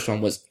very first one,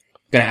 was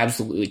gonna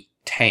absolutely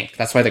tank.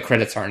 That's why the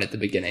credits aren't at the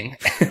beginning.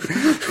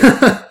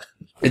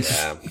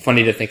 It's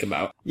funny to think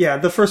about. Yeah,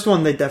 the first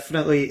one, they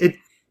definitely,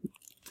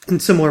 in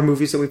similar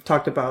movies that we've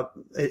talked about,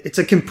 it's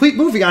a complete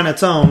movie on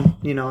its own.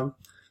 You know,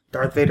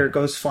 Darth Vader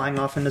goes flying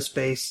off into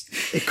space.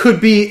 It could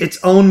be its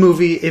own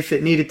movie if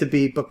it needed to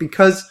be, but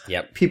because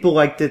people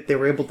liked it, they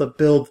were able to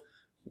build,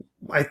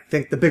 I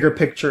think, the bigger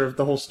picture of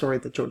the whole story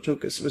that George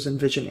Lucas was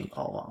envisioning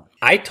all along.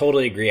 I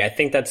totally agree. I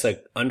think that's an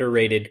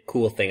underrated,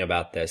 cool thing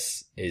about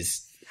this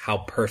is how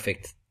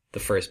perfect the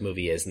first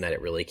movie is and that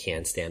it really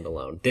can stand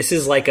alone. I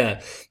think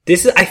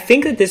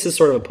that this is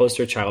sort of a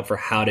poster child for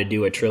how to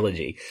do a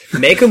trilogy.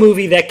 Make a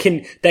movie that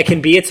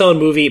can be its own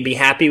movie, be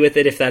happy with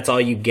it if that's all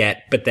you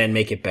get, but then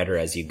make it better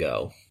as you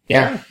go.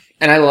 Yeah.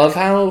 And I love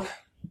how,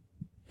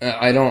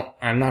 I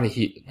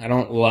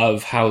don't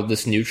love how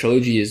this new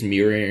trilogy is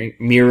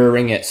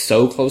mirroring it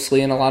so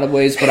closely in a lot of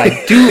ways, but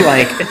I do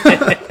like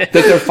that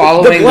they're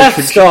following the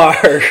Death Star.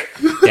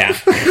 Yeah.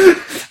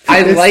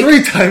 It's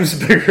 3 times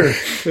bigger.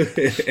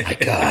 My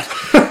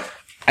God.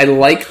 I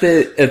like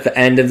that at the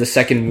end of the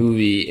second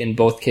movie, in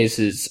both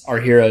cases, our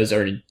heroes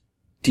are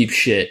deep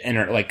shit and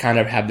are like kind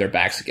of have their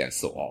backs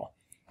against the wall.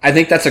 I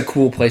think that's a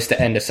cool place to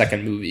end a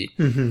second movie.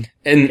 Mm-hmm.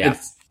 And it'd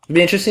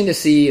be interesting to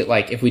see,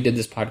 like, if we did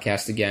this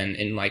podcast again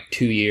in like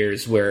 2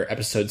 years, where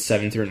episodes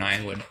 7 through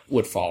 9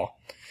 would fall.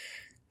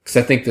 Because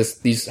I think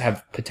these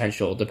have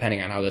potential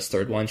depending on how this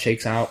third one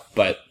shakes out,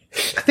 but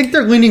I think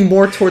they're leaning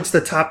more towards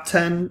the top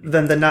 10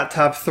 than the not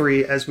top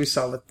 3, as we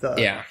saw with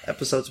the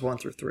episodes 1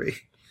 through 3.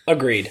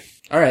 Agreed.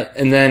 All right,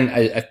 and then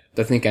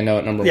I think I know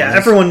what number 1 is. Yeah,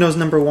 everyone knows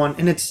number 1,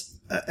 and it's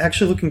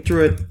actually looking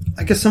through it.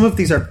 I guess some of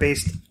these are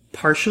based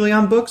partially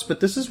on books,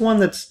 but this is one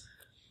that's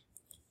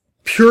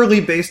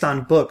purely based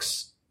on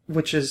books,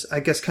 which is, I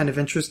guess, kind of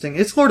interesting.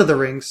 It's Lord of the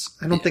Rings.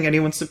 I don't think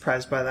anyone's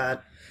surprised by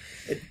that.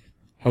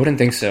 I wouldn't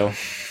think so.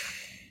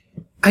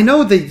 I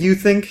know that you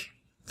think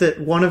that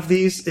one of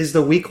these is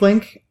the weak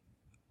link.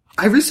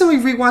 I recently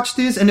rewatched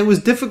these, and it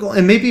was difficult,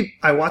 and maybe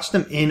I watched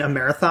them in a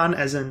marathon,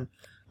 as in,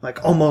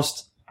 like,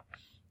 almost,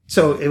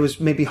 so it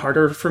was maybe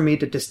harder for me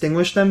to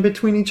distinguish them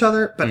between each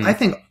other, but I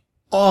think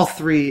all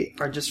 3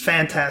 are just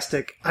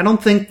fantastic. I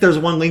don't think there's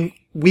one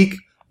weak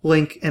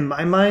link in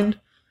my mind,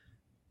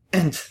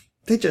 and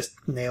they just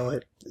nail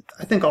it.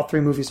 I think all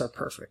 3 movies are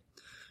perfect.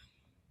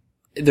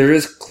 They're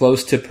as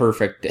close to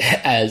perfect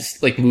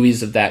as, like,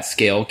 movies of that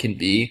scale can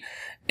be,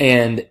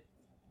 and,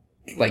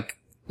 like,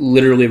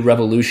 literally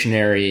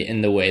revolutionary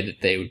in the way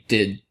that they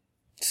did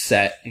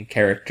set and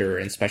character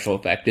and special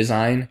effect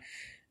design.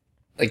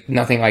 Like,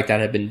 nothing like that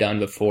had been done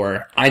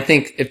before. I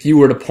think if you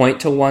were to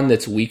point to one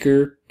that's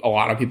weaker, a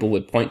lot of people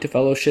would point to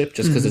Fellowship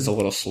just because it's a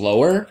little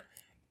slower.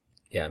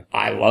 Yeah.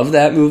 I love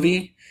that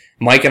movie.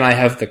 Mike and I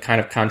have the kind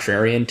of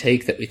contrarian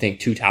take that we think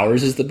Two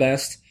Towers is the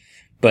best.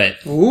 But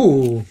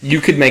Ooh,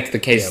 you could make the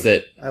case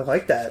that I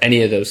like that.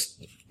 any of those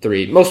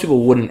three, most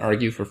people wouldn't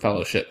argue for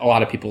Fellowship. A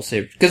lot of people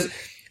say, because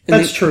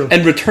That's true.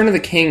 And Return of the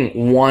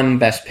King won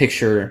Best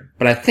Picture,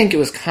 but I think it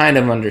was kind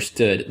of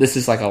understood. This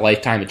is like a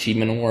Lifetime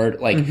Achievement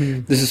Award. Like,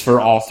 this is for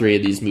all three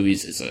of these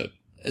movies as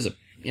a,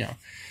 you know,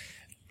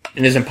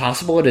 and as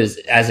impossible as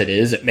it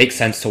is, it makes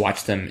sense to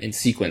watch them in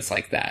sequence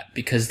like that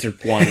because they're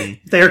one.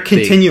 They're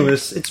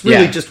continuous. It's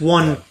really Yeah. just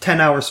one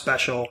 10-hour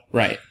special,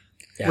 Right.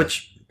 Yeah.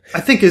 which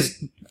I think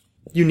is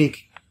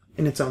unique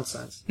in its own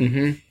sense.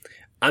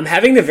 I'm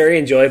having the very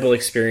enjoyable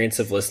experience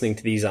of listening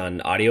to these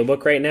on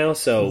audiobook right now.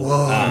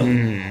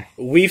 So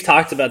we've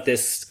talked about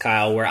this,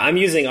 Kyle, where I'm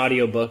using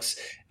audiobooks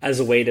as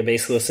a way to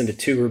basically listen to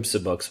two groups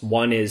of books.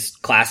 One is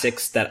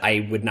classics that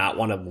I would not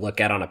want to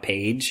look at on a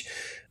page.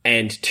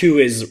 And two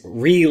is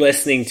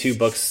re-listening to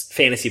books,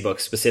 fantasy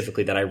books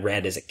specifically that I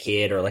read as a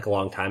kid or like a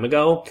long time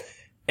ago.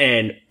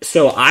 And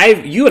so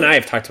you and I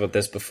have talked about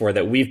this before,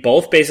 that we've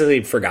both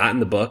basically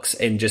forgotten the books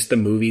and just the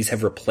movies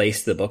have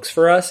replaced the books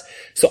for us.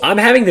 So I'm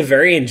having the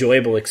very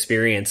enjoyable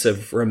experience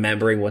of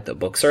remembering what the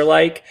books are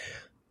like.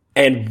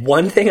 And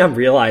one thing I'm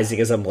realizing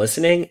as I'm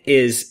listening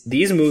is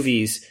these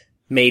movies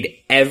made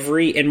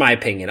in my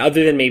opinion,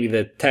 other than maybe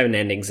the 10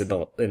 endings in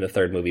the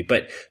third movie,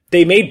 but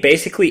they made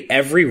basically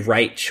every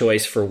right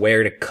choice for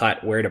where to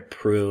cut, where to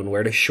prune,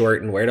 where to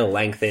shorten, where to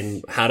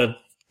lengthen, how to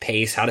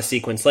pace, how to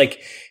sequence.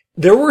 Like,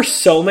 there were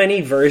so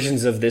many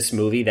versions of this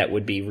movie that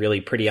would be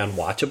really pretty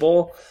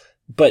unwatchable,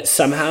 but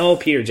somehow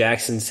Peter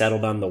Jackson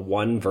settled on the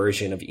one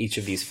version of each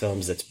of these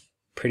films that's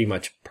pretty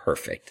much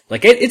perfect.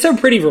 Like, it's a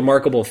pretty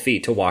remarkable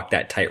feat to walk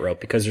that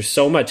tightrope because there's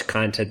so much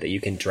content that you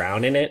can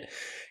drown in it.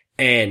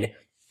 And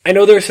I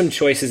know there are some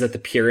choices that the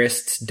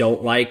purists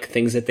don't like,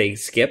 things that they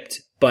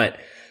skipped, but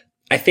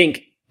I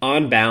think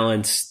on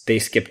balance, they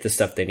skipped the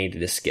stuff they needed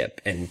to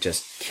skip and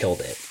just killed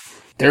it.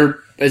 They're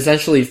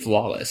essentially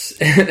flawless.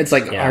 It's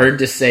like hard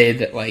to say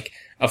that like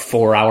a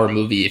 4-hour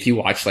movie, if you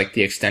watch like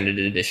the extended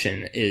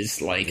edition,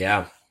 is like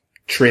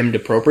trimmed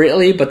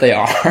appropriately, but they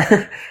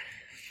are.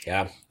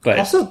 Yeah. But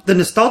Also, the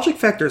nostalgic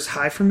factor is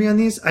high for me on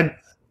these. I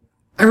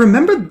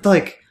remember,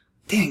 like,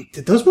 dang,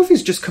 did those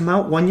movies just come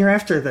out one year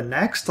after the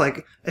next?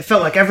 Like, it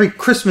felt like every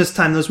Christmas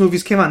time those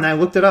movies came out, and I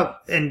looked it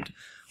up, and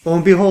lo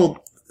and behold,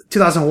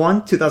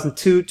 2001,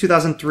 2002,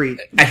 2003.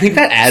 I think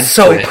that adds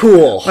So to it.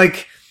 cool.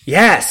 Like,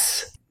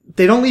 Yes.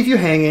 they don't leave you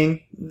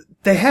hanging.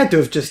 They had to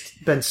have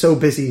just been so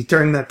busy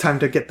during that time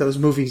to get those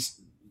movies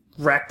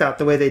racked out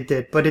the way they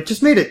did. But it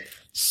just made it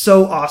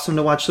so awesome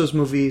to watch those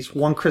movies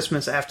one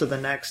Christmas after the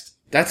next.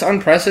 That's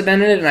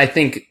unprecedented, and I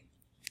think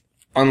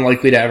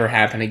unlikely to ever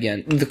happen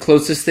again. The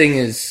closest thing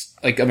is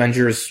like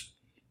Avengers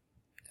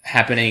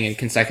happening in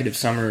consecutive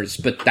summers,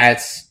 but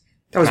That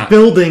was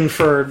building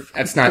for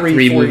that's not 3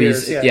 three 4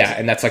 movies. years. Yeah,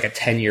 and that's like a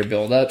 10-year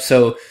build up.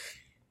 So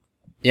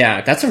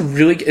yeah, that's a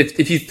really,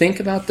 if you think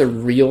about the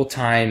real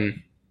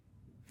time,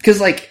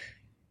 because like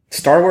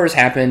Star Wars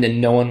happened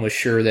and no one was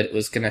sure that it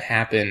was going to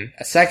happen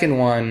a second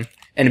one,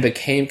 and it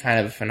became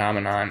kind of a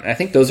phenomenon. And I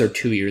think those are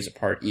 2 years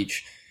apart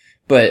each,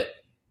 but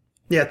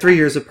Yeah, 3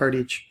 years apart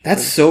each.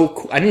 that's so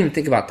cool. I didn't even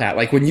think about that.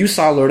 Like when you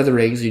saw Lord of the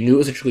Rings, you knew it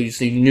was a trilogy,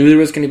 so you knew there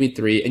was going to be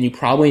 3, and you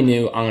probably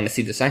knew I'm going to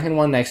see the second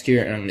one next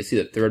year, and I'm going to see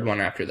the third one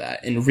after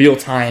that. In real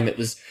time, it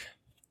was,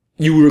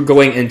 you were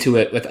going into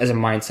it with as a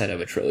mindset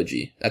of a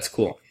trilogy. That's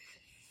cool.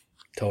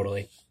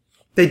 Totally.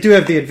 They do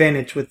have the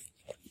advantage with,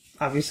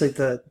 obviously,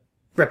 the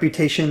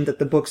reputation that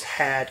the books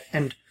had,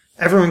 and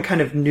everyone kind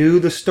of knew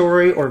the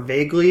story, or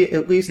vaguely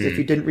at least. If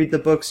you didn't read the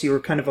books, you were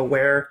kind of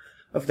aware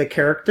of the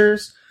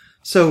characters.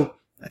 So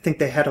I think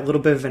they had a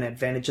little bit of an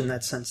advantage in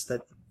that sense,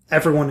 that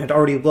everyone had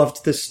already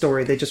loved this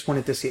story. They just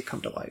wanted to see it come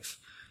to life.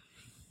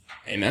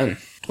 Amen.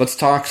 Let's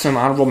talk some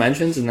honorable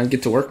mentions and then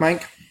get to work,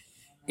 Mike.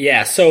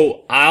 Yeah,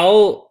 so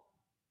I'll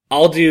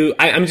do.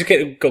 I'm just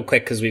gonna go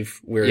quick because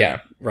we're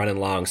running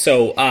long.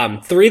 So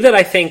 3 that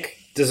I think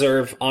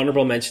deserve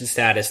honorable mention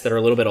status that are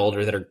a little bit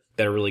older that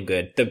are really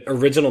good. The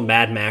original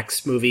Mad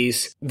Max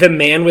movies, the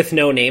Man with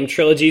No Name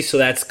trilogy. So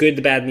that's Good,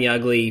 the Bad, and the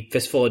Ugly.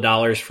 Fistful of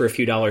Dollars for a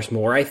Few Dollars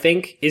More, I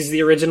think, is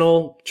the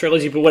original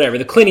trilogy. But whatever,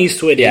 the Clint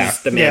Eastwood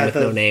is the Man with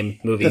No Name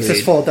movie. The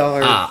Fistful of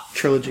Dollar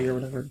trilogy or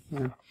whatever.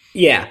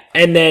 Yeah,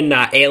 and then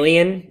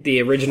Alien,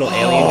 the original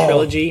Alien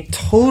trilogy.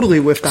 Totally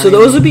whiffed on. So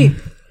those would be.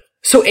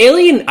 So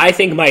Alien, I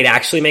think, might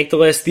actually make the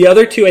list. The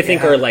other 2, I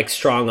think, are like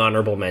strong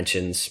honorable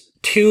mentions.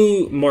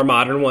 2 more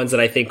modern ones that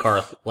I think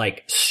are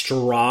like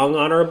strong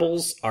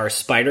honorables are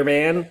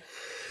Spider-Man.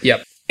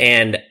 Yep.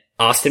 And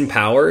Austin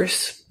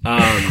Powers.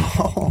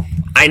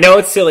 I know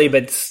it's silly,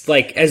 but it's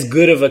like as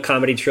good of a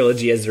comedy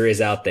trilogy as there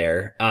is out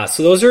there.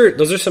 So those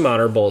are some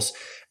honorables.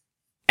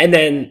 And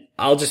then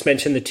I'll just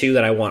mention the 2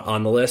 that I want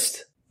on the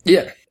list.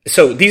 Yeah.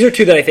 So these are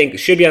two that I think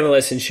should be on the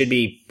list and should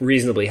be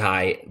reasonably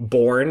high.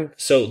 Bourne.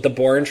 So the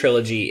Bourne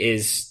trilogy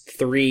is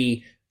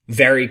 3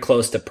 very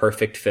close to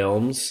perfect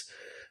films.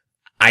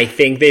 I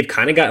think they've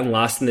kind of gotten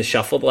lost in the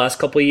shuffle the last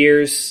couple of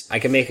years. I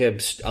can make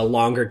a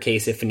longer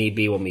case if need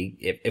be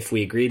if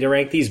we agree to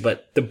rank these,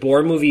 but the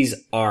Bourne movies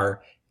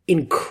are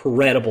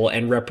incredible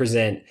and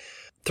represent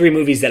 3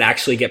 movies that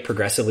actually get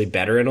progressively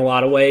better in a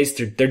lot of ways.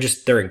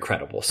 They're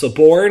incredible. So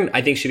Bourne,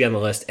 I think, should be on the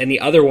list. And the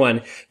other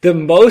one, the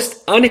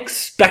most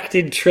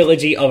unexpected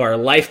trilogy of our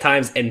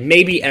lifetimes and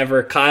maybe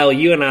ever. Kyle,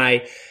 you and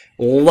I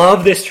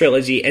love this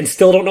trilogy and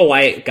still don't know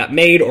why it got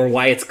made or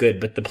why it's good,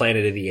 but the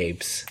Planet of the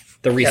Apes.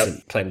 The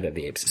recent Planet of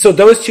the Apes. So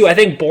those two, I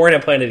think Bourne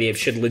and Planet of the Apes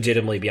should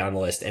legitimately be on the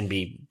list and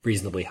be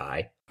reasonably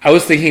high. I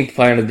was thinking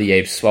Planet of the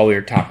Apes while we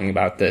were talking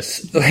about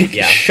this.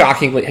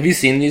 Shockingly. Have you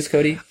seen these,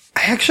 Cody?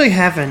 I actually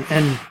haven't,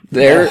 and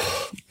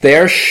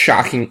they're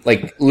shocking,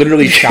 like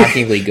literally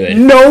shockingly good.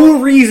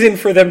 No reason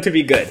for them to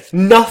be good.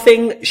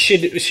 Nothing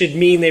should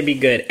mean they'd be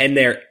good, and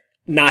they're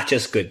not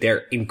just good,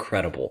 they're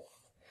incredible.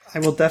 I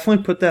will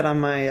definitely put that on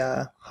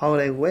my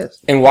holiday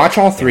list. And watch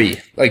all 3.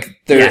 Like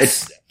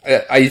Yes.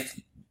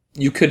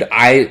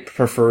 I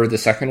prefer the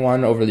second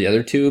one over the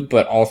other 2,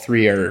 but all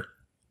 3 are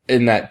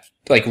in that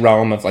like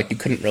realm of like you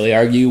couldn't really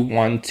argue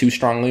one too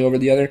strongly over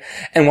the other.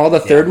 And while the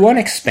third one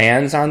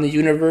expands on the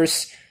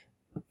universe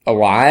a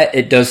lot,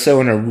 it does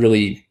so in a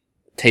really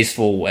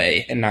tasteful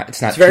way, and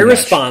it's very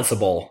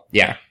responsible.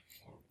 Yeah.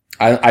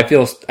 I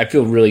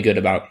feel really good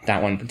about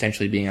that one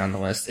potentially being on the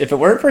list. If it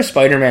weren't for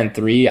Spider-Man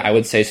 3, I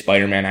would say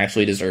Spider-Man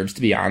actually deserves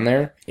to be on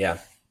there. Yeah.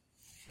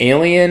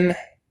 Alien,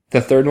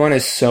 the third one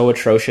is so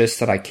atrocious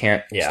that I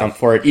can't stump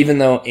for it, even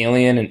though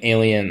Alien and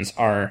Aliens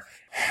are,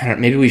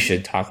 maybe we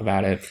should talk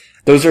about it.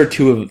 Those are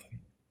 2 of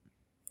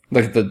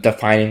like the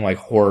defining like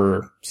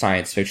horror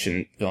science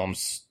fiction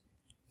films.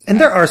 And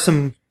there are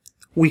some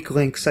weak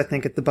links, I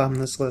think, at the bottom of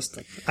this list.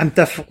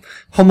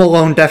 Home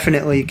Alone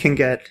definitely can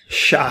get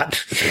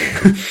shot.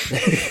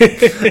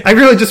 I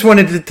really just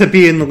wanted it to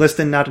be in the list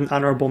and not an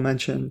honorable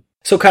mention.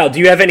 So Kyle, do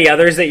you have any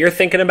others that you're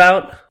thinking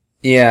about?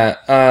 Yeah,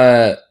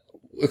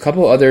 a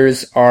couple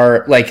others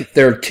are, like,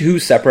 there are 2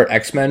 separate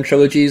X-Men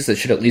trilogies that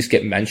should at least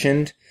get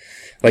mentioned.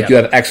 Like, you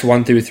have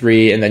X1 through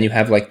 3, and then you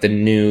have, like, the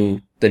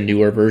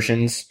newer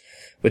versions,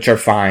 which are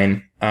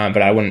fine,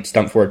 but I wouldn't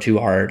stump for it too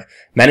hard.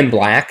 Men in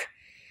Black.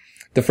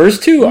 The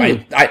first 2,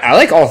 I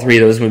like all 3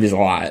 of those movies a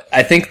lot.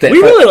 I think that... We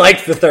really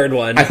liked the third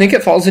one. I think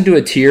it falls into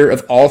a tier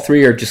of all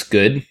 3 are just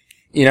good,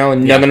 you know,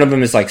 and none of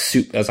them is,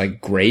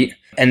 like, great.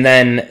 And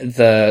then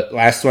the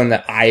last one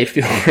that I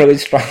feel really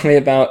strongly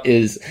about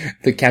is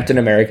the Captain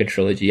America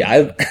trilogy.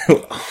 I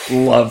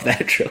love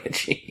that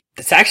trilogy.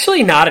 It's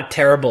actually not a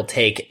terrible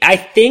take. I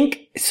think,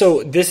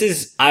 so this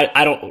is,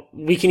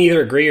 we can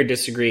either agree or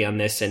disagree on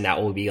this, and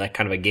that will be like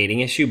kind of a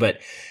gating issue, but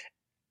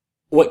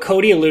what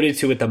Cody alluded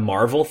to with the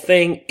Marvel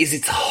thing is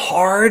it's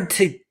hard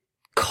to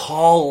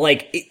call,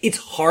 like, it's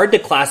hard to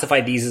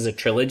classify these as a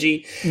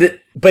trilogy.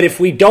 But if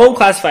we don't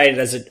classify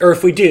it or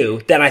if we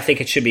do, then I think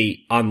it should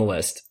be on the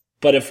list.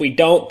 But if we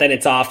don't, then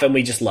it's off and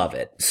we just love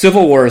it.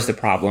 Civil War is the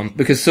problem,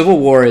 because Civil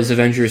War is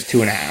Avengers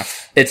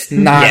 2.5. It's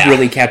not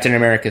really Captain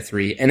America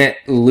 3, and it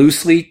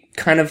loosely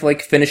kind of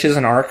like finishes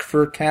an arc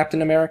for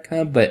Captain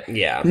America, but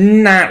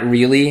not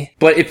really.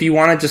 But if you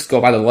want to just go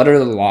by the letter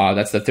of the law,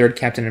 that's the third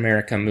Captain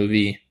America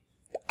movie.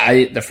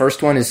 The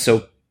first one is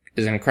an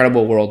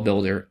incredible world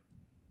builder.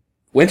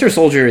 Winter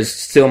Soldier is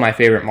still my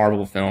favorite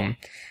Marvel film,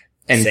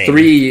 and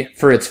 3,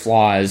 for its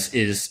flaws,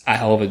 is a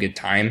hell of a good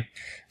time.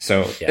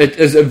 So it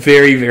is a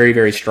very, very,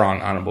 very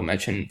strong honorable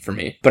mention for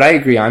me. But I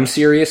agree. I'm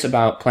serious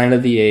about Planet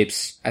of the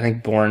Apes. I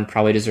think Bourne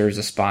probably deserves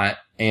a spot.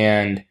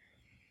 And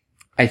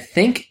I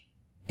think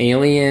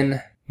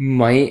Alien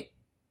might...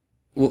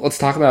 Well, let's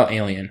talk about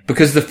Alien.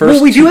 Because the first...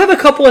 Well, we do have a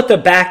couple at the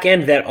back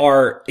end that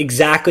are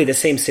exactly the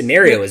same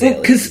scenario as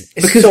Alien. Because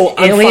so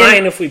I'm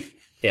fine if we...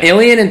 Yeah.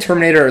 Alien and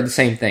Terminator are the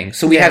same thing.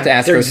 So we have to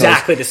ask they're ourselves...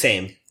 exactly the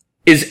same.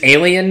 Is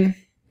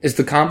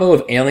the combo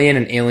of Alien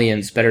and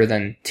Aliens better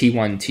than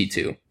T1,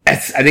 T2? I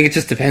think it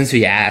just depends who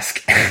you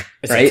ask,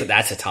 right?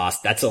 That's a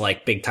toss. That's a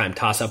like big time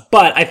toss up.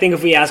 But I think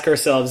if we ask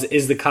ourselves,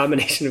 is the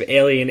combination of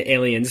Alien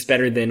Aliens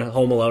better than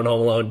Home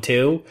Alone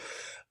 2?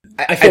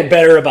 I feel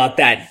better about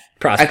that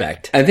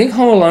prospect. I think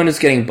Home Alone is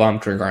getting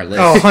bumped regardless.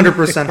 Oh,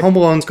 100%. Home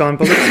Alone's gone.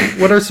 But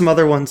what are some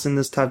other ones in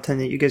this top 10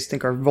 that you guys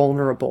think are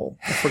vulnerable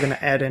if we're going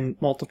to add in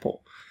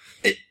multiple?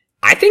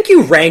 I think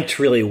you ranked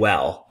really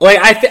well. Like,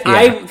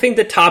 I think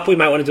the top we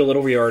might want to do a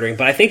little reordering,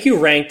 but I think you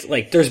ranked,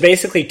 like, there's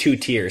basically 2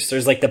 tiers.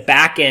 There's, like, the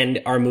back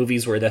end are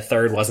movies where the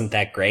third wasn't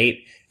that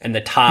great, and the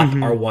top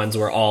are ones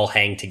where all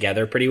hang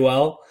together pretty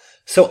well.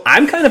 So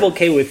I'm kind of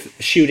okay with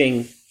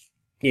shooting,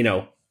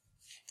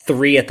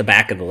 3 at the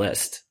back of the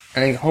list.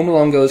 I think Home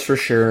Alone goes for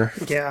sure.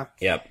 Yeah.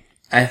 Yep.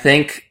 I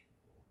think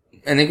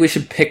we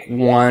should pick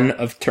one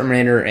of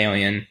Terminator or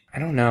Alien. I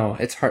don't know.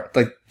 It's hard.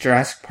 Like,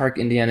 Jurassic Park,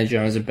 Indiana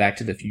Jones, and Back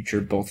to the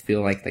Future both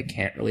feel like they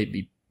can't really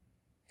be...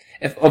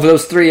 of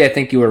those three, I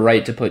think you were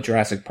right to put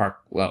Jurassic Park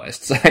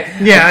lowest.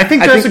 Yeah, I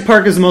think Jurassic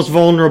Park is the most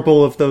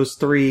vulnerable of those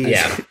three.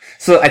 Yeah.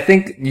 So I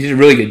think you did a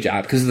really good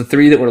job, because the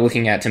three that we're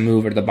looking at to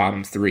move are the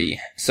bottom three.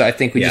 So I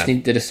think we just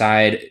need to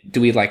decide,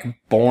 do we like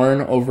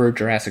Bourne over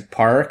Jurassic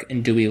Park,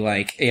 and do we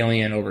like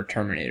Alien over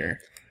Terminator?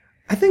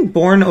 I think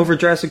Bourne over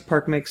Jurassic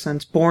Park makes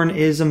sense. Bourne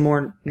is a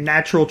more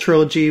natural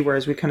trilogy,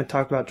 whereas we kind of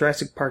talked about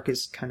Jurassic Park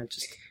is kind of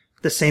just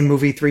the same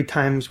movie 3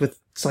 times with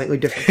slightly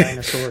different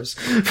dinosaurs.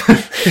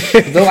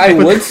 Though I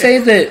would say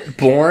that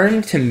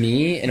Bourne, to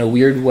me, in a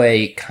weird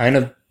way, kind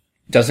of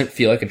doesn't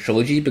feel like a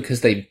trilogy, because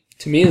to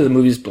me, the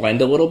movies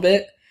blend a little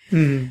bit.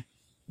 Mm-hmm.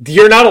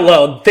 You're not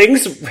alone.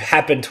 Things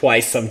happen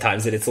twice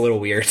sometimes, and it's a little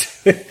weird.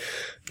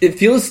 It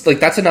feels like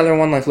that's another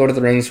one like Lord of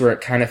the Rings, where it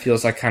kind of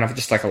feels like kind of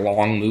just like a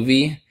long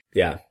movie.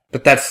 Yeah.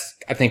 But that's,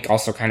 I think,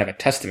 also kind of a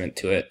testament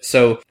to it.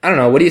 So, I don't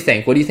know. What do you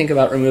think? What do you think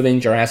about removing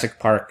Jurassic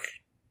Park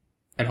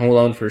and Home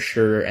Alone for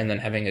sure, and then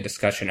having a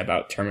discussion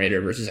about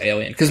Terminator versus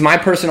Alien? Because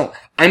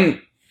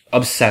I'm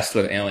obsessed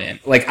with Alien.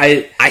 Like,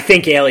 I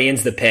think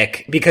Alien's the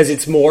pick, because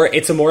it's a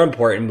more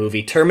important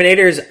movie.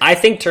 I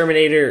think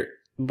Terminator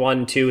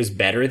 1, 2 is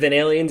better than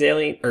Alien,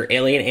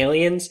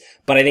 Aliens,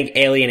 but I think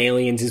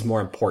Aliens is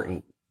more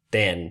important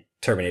than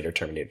Terminator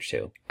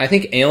 2. I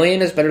think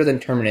Alien is better than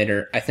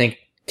Terminator. I think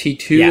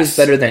T2 is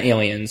better than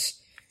Aliens.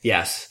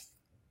 Yes.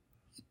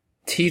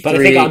 T3... But I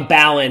think on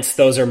balance,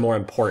 those are more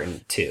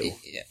important too.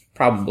 Yeah,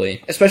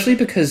 probably. Especially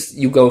because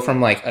you go from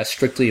like a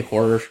strictly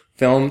horror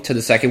film to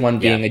the second one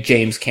being a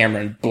James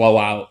Cameron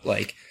blowout.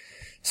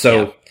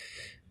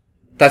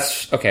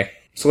 That's okay.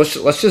 So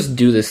let's just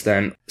do this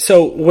then.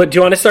 So do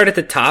you want to start at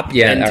the top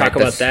and talk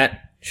about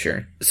that?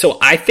 Sure. So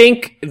I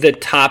think the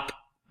top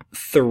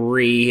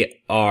three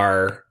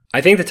are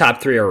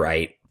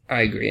right.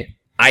 I agree.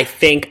 I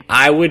think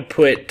I would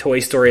put Toy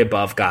Story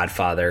above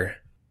Godfather.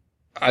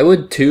 I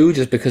would too,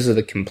 just because of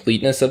the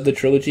completeness of the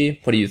trilogy.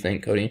 What do you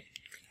think, Cody?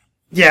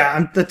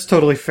 Yeah, that's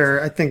totally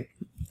fair. I think,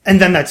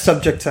 and then that's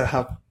subject to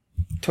how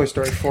Toy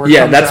Story 4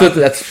 Yeah, comes that's out.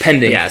 that's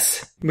pending.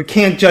 Yes. We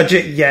can't judge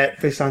it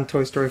yet based on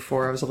Toy Story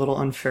 4. I was a little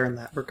unfair in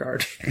that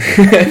regard.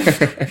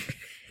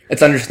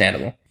 It's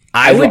understandable.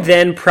 I would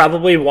then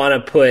probably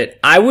want to put,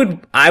 I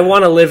want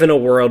to live in a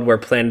world where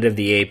Planet of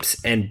the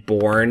Apes and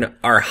Bourne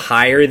are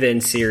higher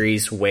than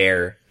series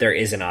where there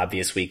is an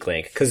obvious weak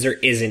link, because there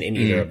isn't in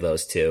either of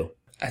those two.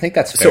 I think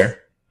that's fair.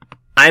 So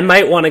I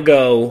might want to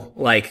go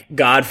like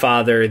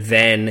Godfather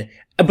then,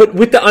 but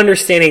with the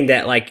understanding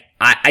that like,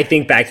 I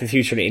think Back to the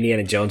Future and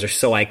Indiana Jones are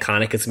so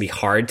iconic, it's gonna be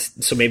hard.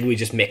 So maybe we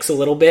just mix a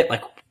little bit,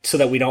 like, so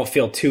that we don't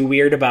feel too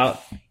weird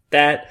about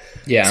that.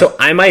 Yeah. So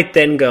I might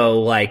then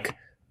go like,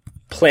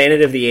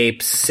 Planet of the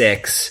Apes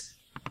 6,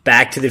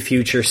 Back to the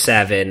Future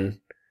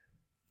 7,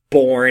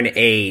 Bourne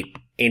 8,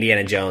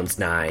 Indiana Jones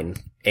 9,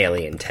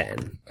 Alien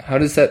 10. How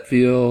does that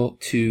feel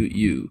to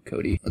you,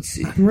 Cody? Let's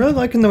see. I'm really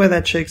liking the way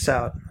that shakes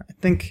out. I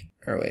think...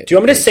 Do you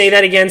want me to say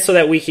that again so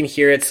that we can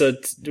hear it, so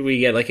we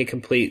get like a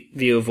complete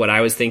view of what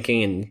I was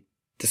thinking and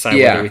decide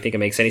whether we think it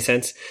makes any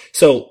sense?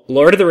 So,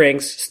 Lord of the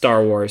Rings,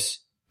 Star Wars,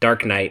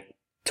 Dark Knight,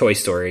 Toy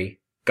Story,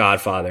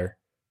 Godfather,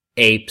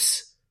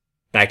 Apes,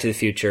 Back to the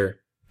Future,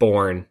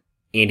 Bourne,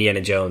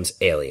 Indiana Jones,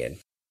 Alien.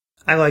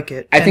 I like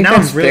it. I think now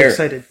that's I'm really fair.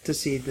 excited to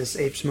see this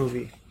Apes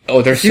movie.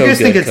 Oh, they're If so you good. guys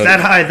think it's Cody. that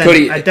high, then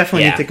Cody, I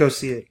definitely need to go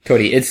see it.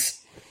 Cody, this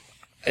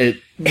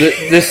second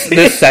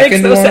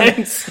Makes no one.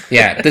 sense.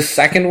 Yeah, the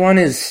second one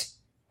is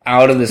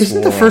out of this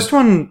Isn't world. the first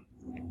one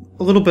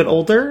a little bit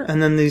older,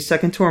 and then the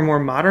second two are more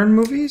modern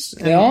movies?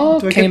 They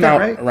all Do I get came that out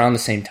right? around the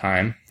same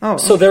time. Oh,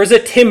 So there's a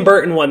Tim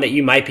Burton one that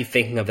you might be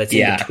thinking of that's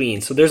in between.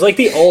 So there's like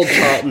the old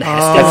Charlton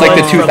Heston. That's like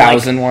the ones from,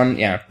 2000 one.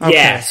 Yeah. Okay.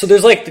 Yeah, so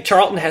there's like the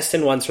Charlton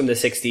Heston ones from the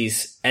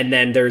 60s, and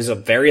then there's a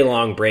very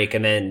long break,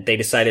 and then they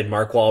decided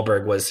Mark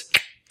Wahlberg was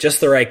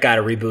just the right guy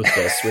to reboot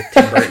this with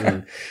Tim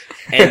Burton.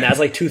 And that's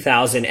like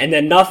 2000, and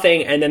then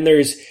nothing, and then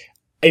there's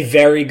a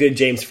very good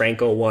James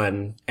Franco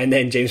one, and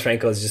then James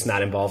Franco is just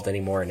not involved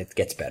anymore, and it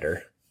gets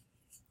better.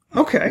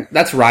 Okay.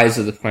 That's Rise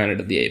of the Planet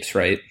of the Apes,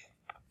 right?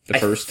 The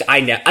first. I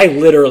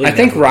literally. I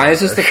think never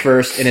Rise is remember. the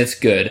first, and it's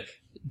good.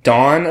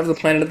 Dawn of the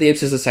Planet of the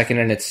Apes is the second,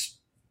 and it's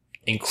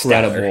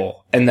incredible. Stellar.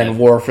 And then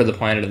War for the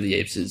Planet of the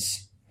Apes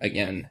is,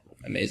 again,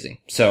 amazing.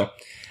 So,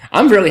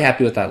 I'm really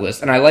happy with that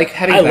list. And I like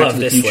having I Back love to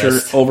the this Future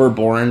list. over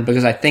Bourne,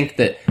 because I think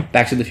that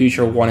Back to the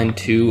Future 1 and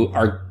 2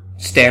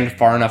 stand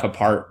far enough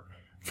apart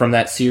from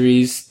that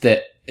series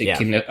that it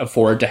can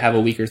afford to have a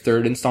weaker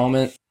third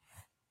installment.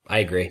 I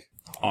agree.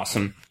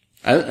 Awesome.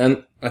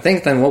 And I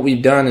think then what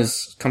we've done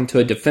is come to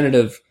a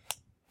definitive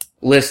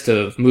list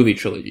of movie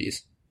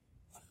trilogies.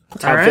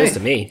 That's how All it feels right. to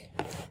me.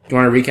 Do you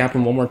want to recap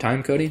them one more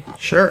time, Cody?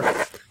 Sure.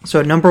 So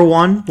at number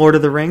 1, Lord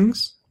of the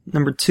Rings.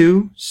 Number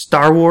 2,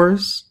 Star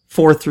Wars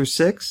 4 through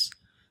 6.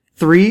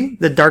 3,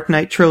 The Dark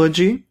Knight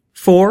Trilogy.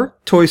 4,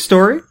 Toy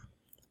Story.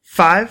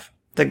 5,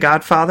 The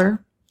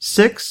Godfather.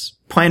 6,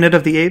 Planet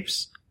of the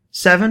Apes.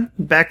 7,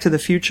 Back to the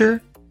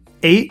Future.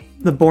 8,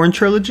 The Bourne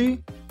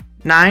Trilogy.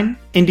 9,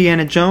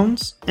 Indiana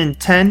Jones. And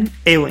 10,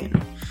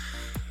 Alien.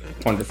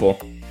 Wonderful.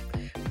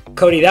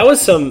 Cody, that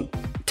was some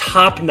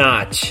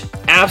top-notch,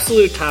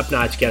 absolute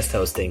top-notch guest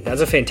hosting.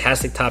 That's a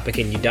fantastic topic,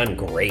 and you've done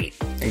great.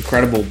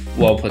 Incredible,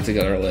 well put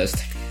together list.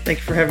 Thank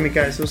you for having me,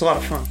 guys. It was a lot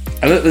of fun.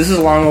 This is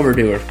long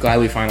overdue. We're glad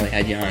we finally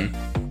had you on.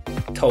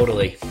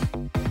 Totally.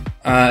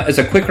 As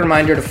a quick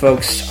reminder to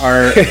folks,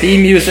 our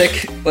theme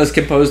music was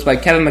composed by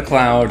Kevin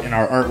MacLeod, and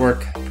our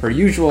artwork, per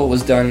usual,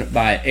 was done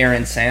by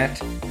Erin Sant.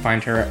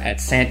 Find her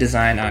at Sant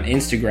Design on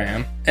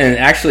Instagram. And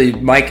actually,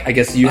 Mike, I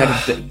guess you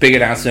have a big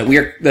announcement.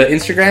 The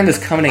Instagram is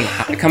coming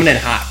in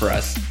hot for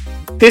us.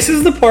 This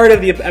is the part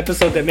of the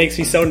episode that makes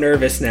me so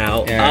nervous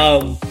now.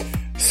 Yeah.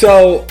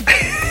 So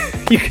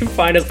you can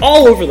find us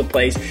all over the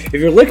place. If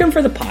you're looking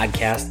for the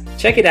podcast,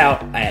 check it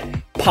out at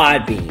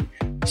Podbean,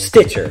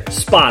 Stitcher,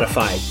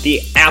 Spotify,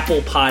 the Apple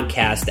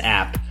Podcast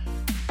app,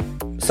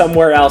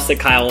 somewhere else that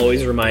Kyle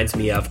always reminds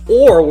me of,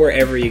 or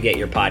wherever you get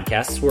your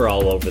podcasts. We're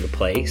all over the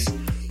place.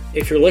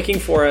 If you're looking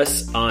for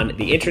us on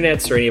the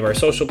internets or any of our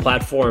social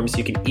platforms,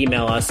 you can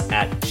email us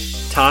at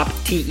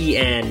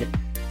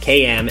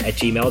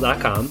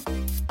toptenkm@gmail.com.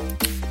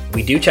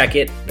 We do check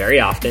it very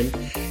often.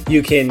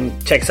 You can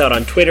check us out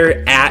on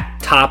Twitter at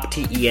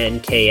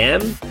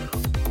toptenkm,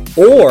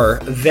 or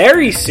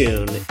very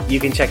soon you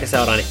can check us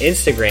out on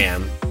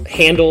Instagram,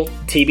 handle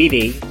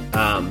TBD.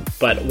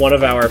 But one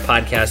of our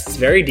podcast's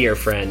very dear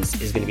friends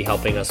is going to be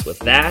helping us with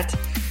that.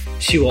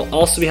 She will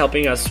also be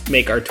helping us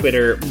make our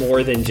Twitter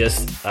more than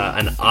just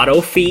an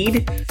auto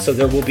feed, so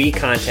there will be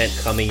content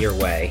coming your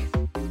way.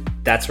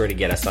 That's where to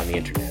get us on the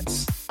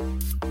internets.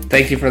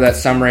 Thank you for that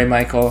summary,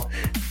 Michael.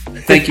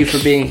 Thank you for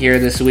being here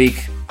this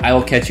week. I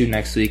will catch you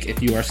next week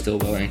if you are still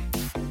willing.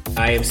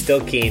 I am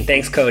still keen.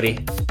 Thanks, Cody.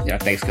 Yeah,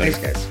 thanks, Cody.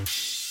 Thanks, guys.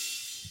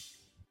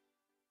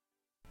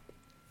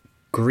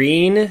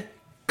 Green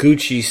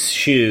Gucci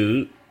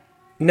shoe.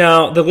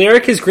 No, the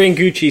lyric is green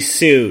Gucci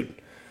suit,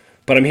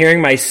 but I'm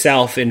hearing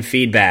myself in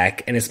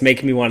feedback, and it's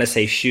making me want to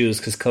say shoes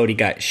because Cody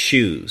got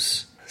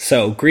shoes.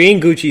 So,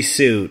 green Gucci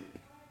suit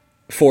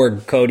for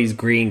Cody's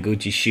green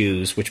Gucci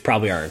shoes, which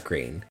probably aren't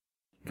green.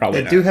 Probably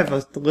They not. do have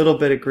a little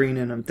bit of green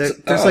in them.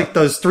 There's like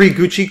those 3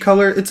 Gucci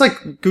color. It's like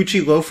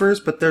Gucci loafers,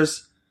 but I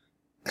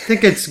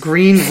think it's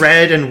green,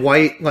 red, and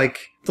white, like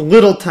the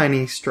little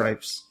tiny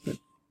stripes.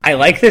 I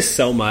like this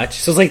so much.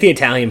 So it's like the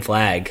Italian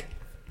flag.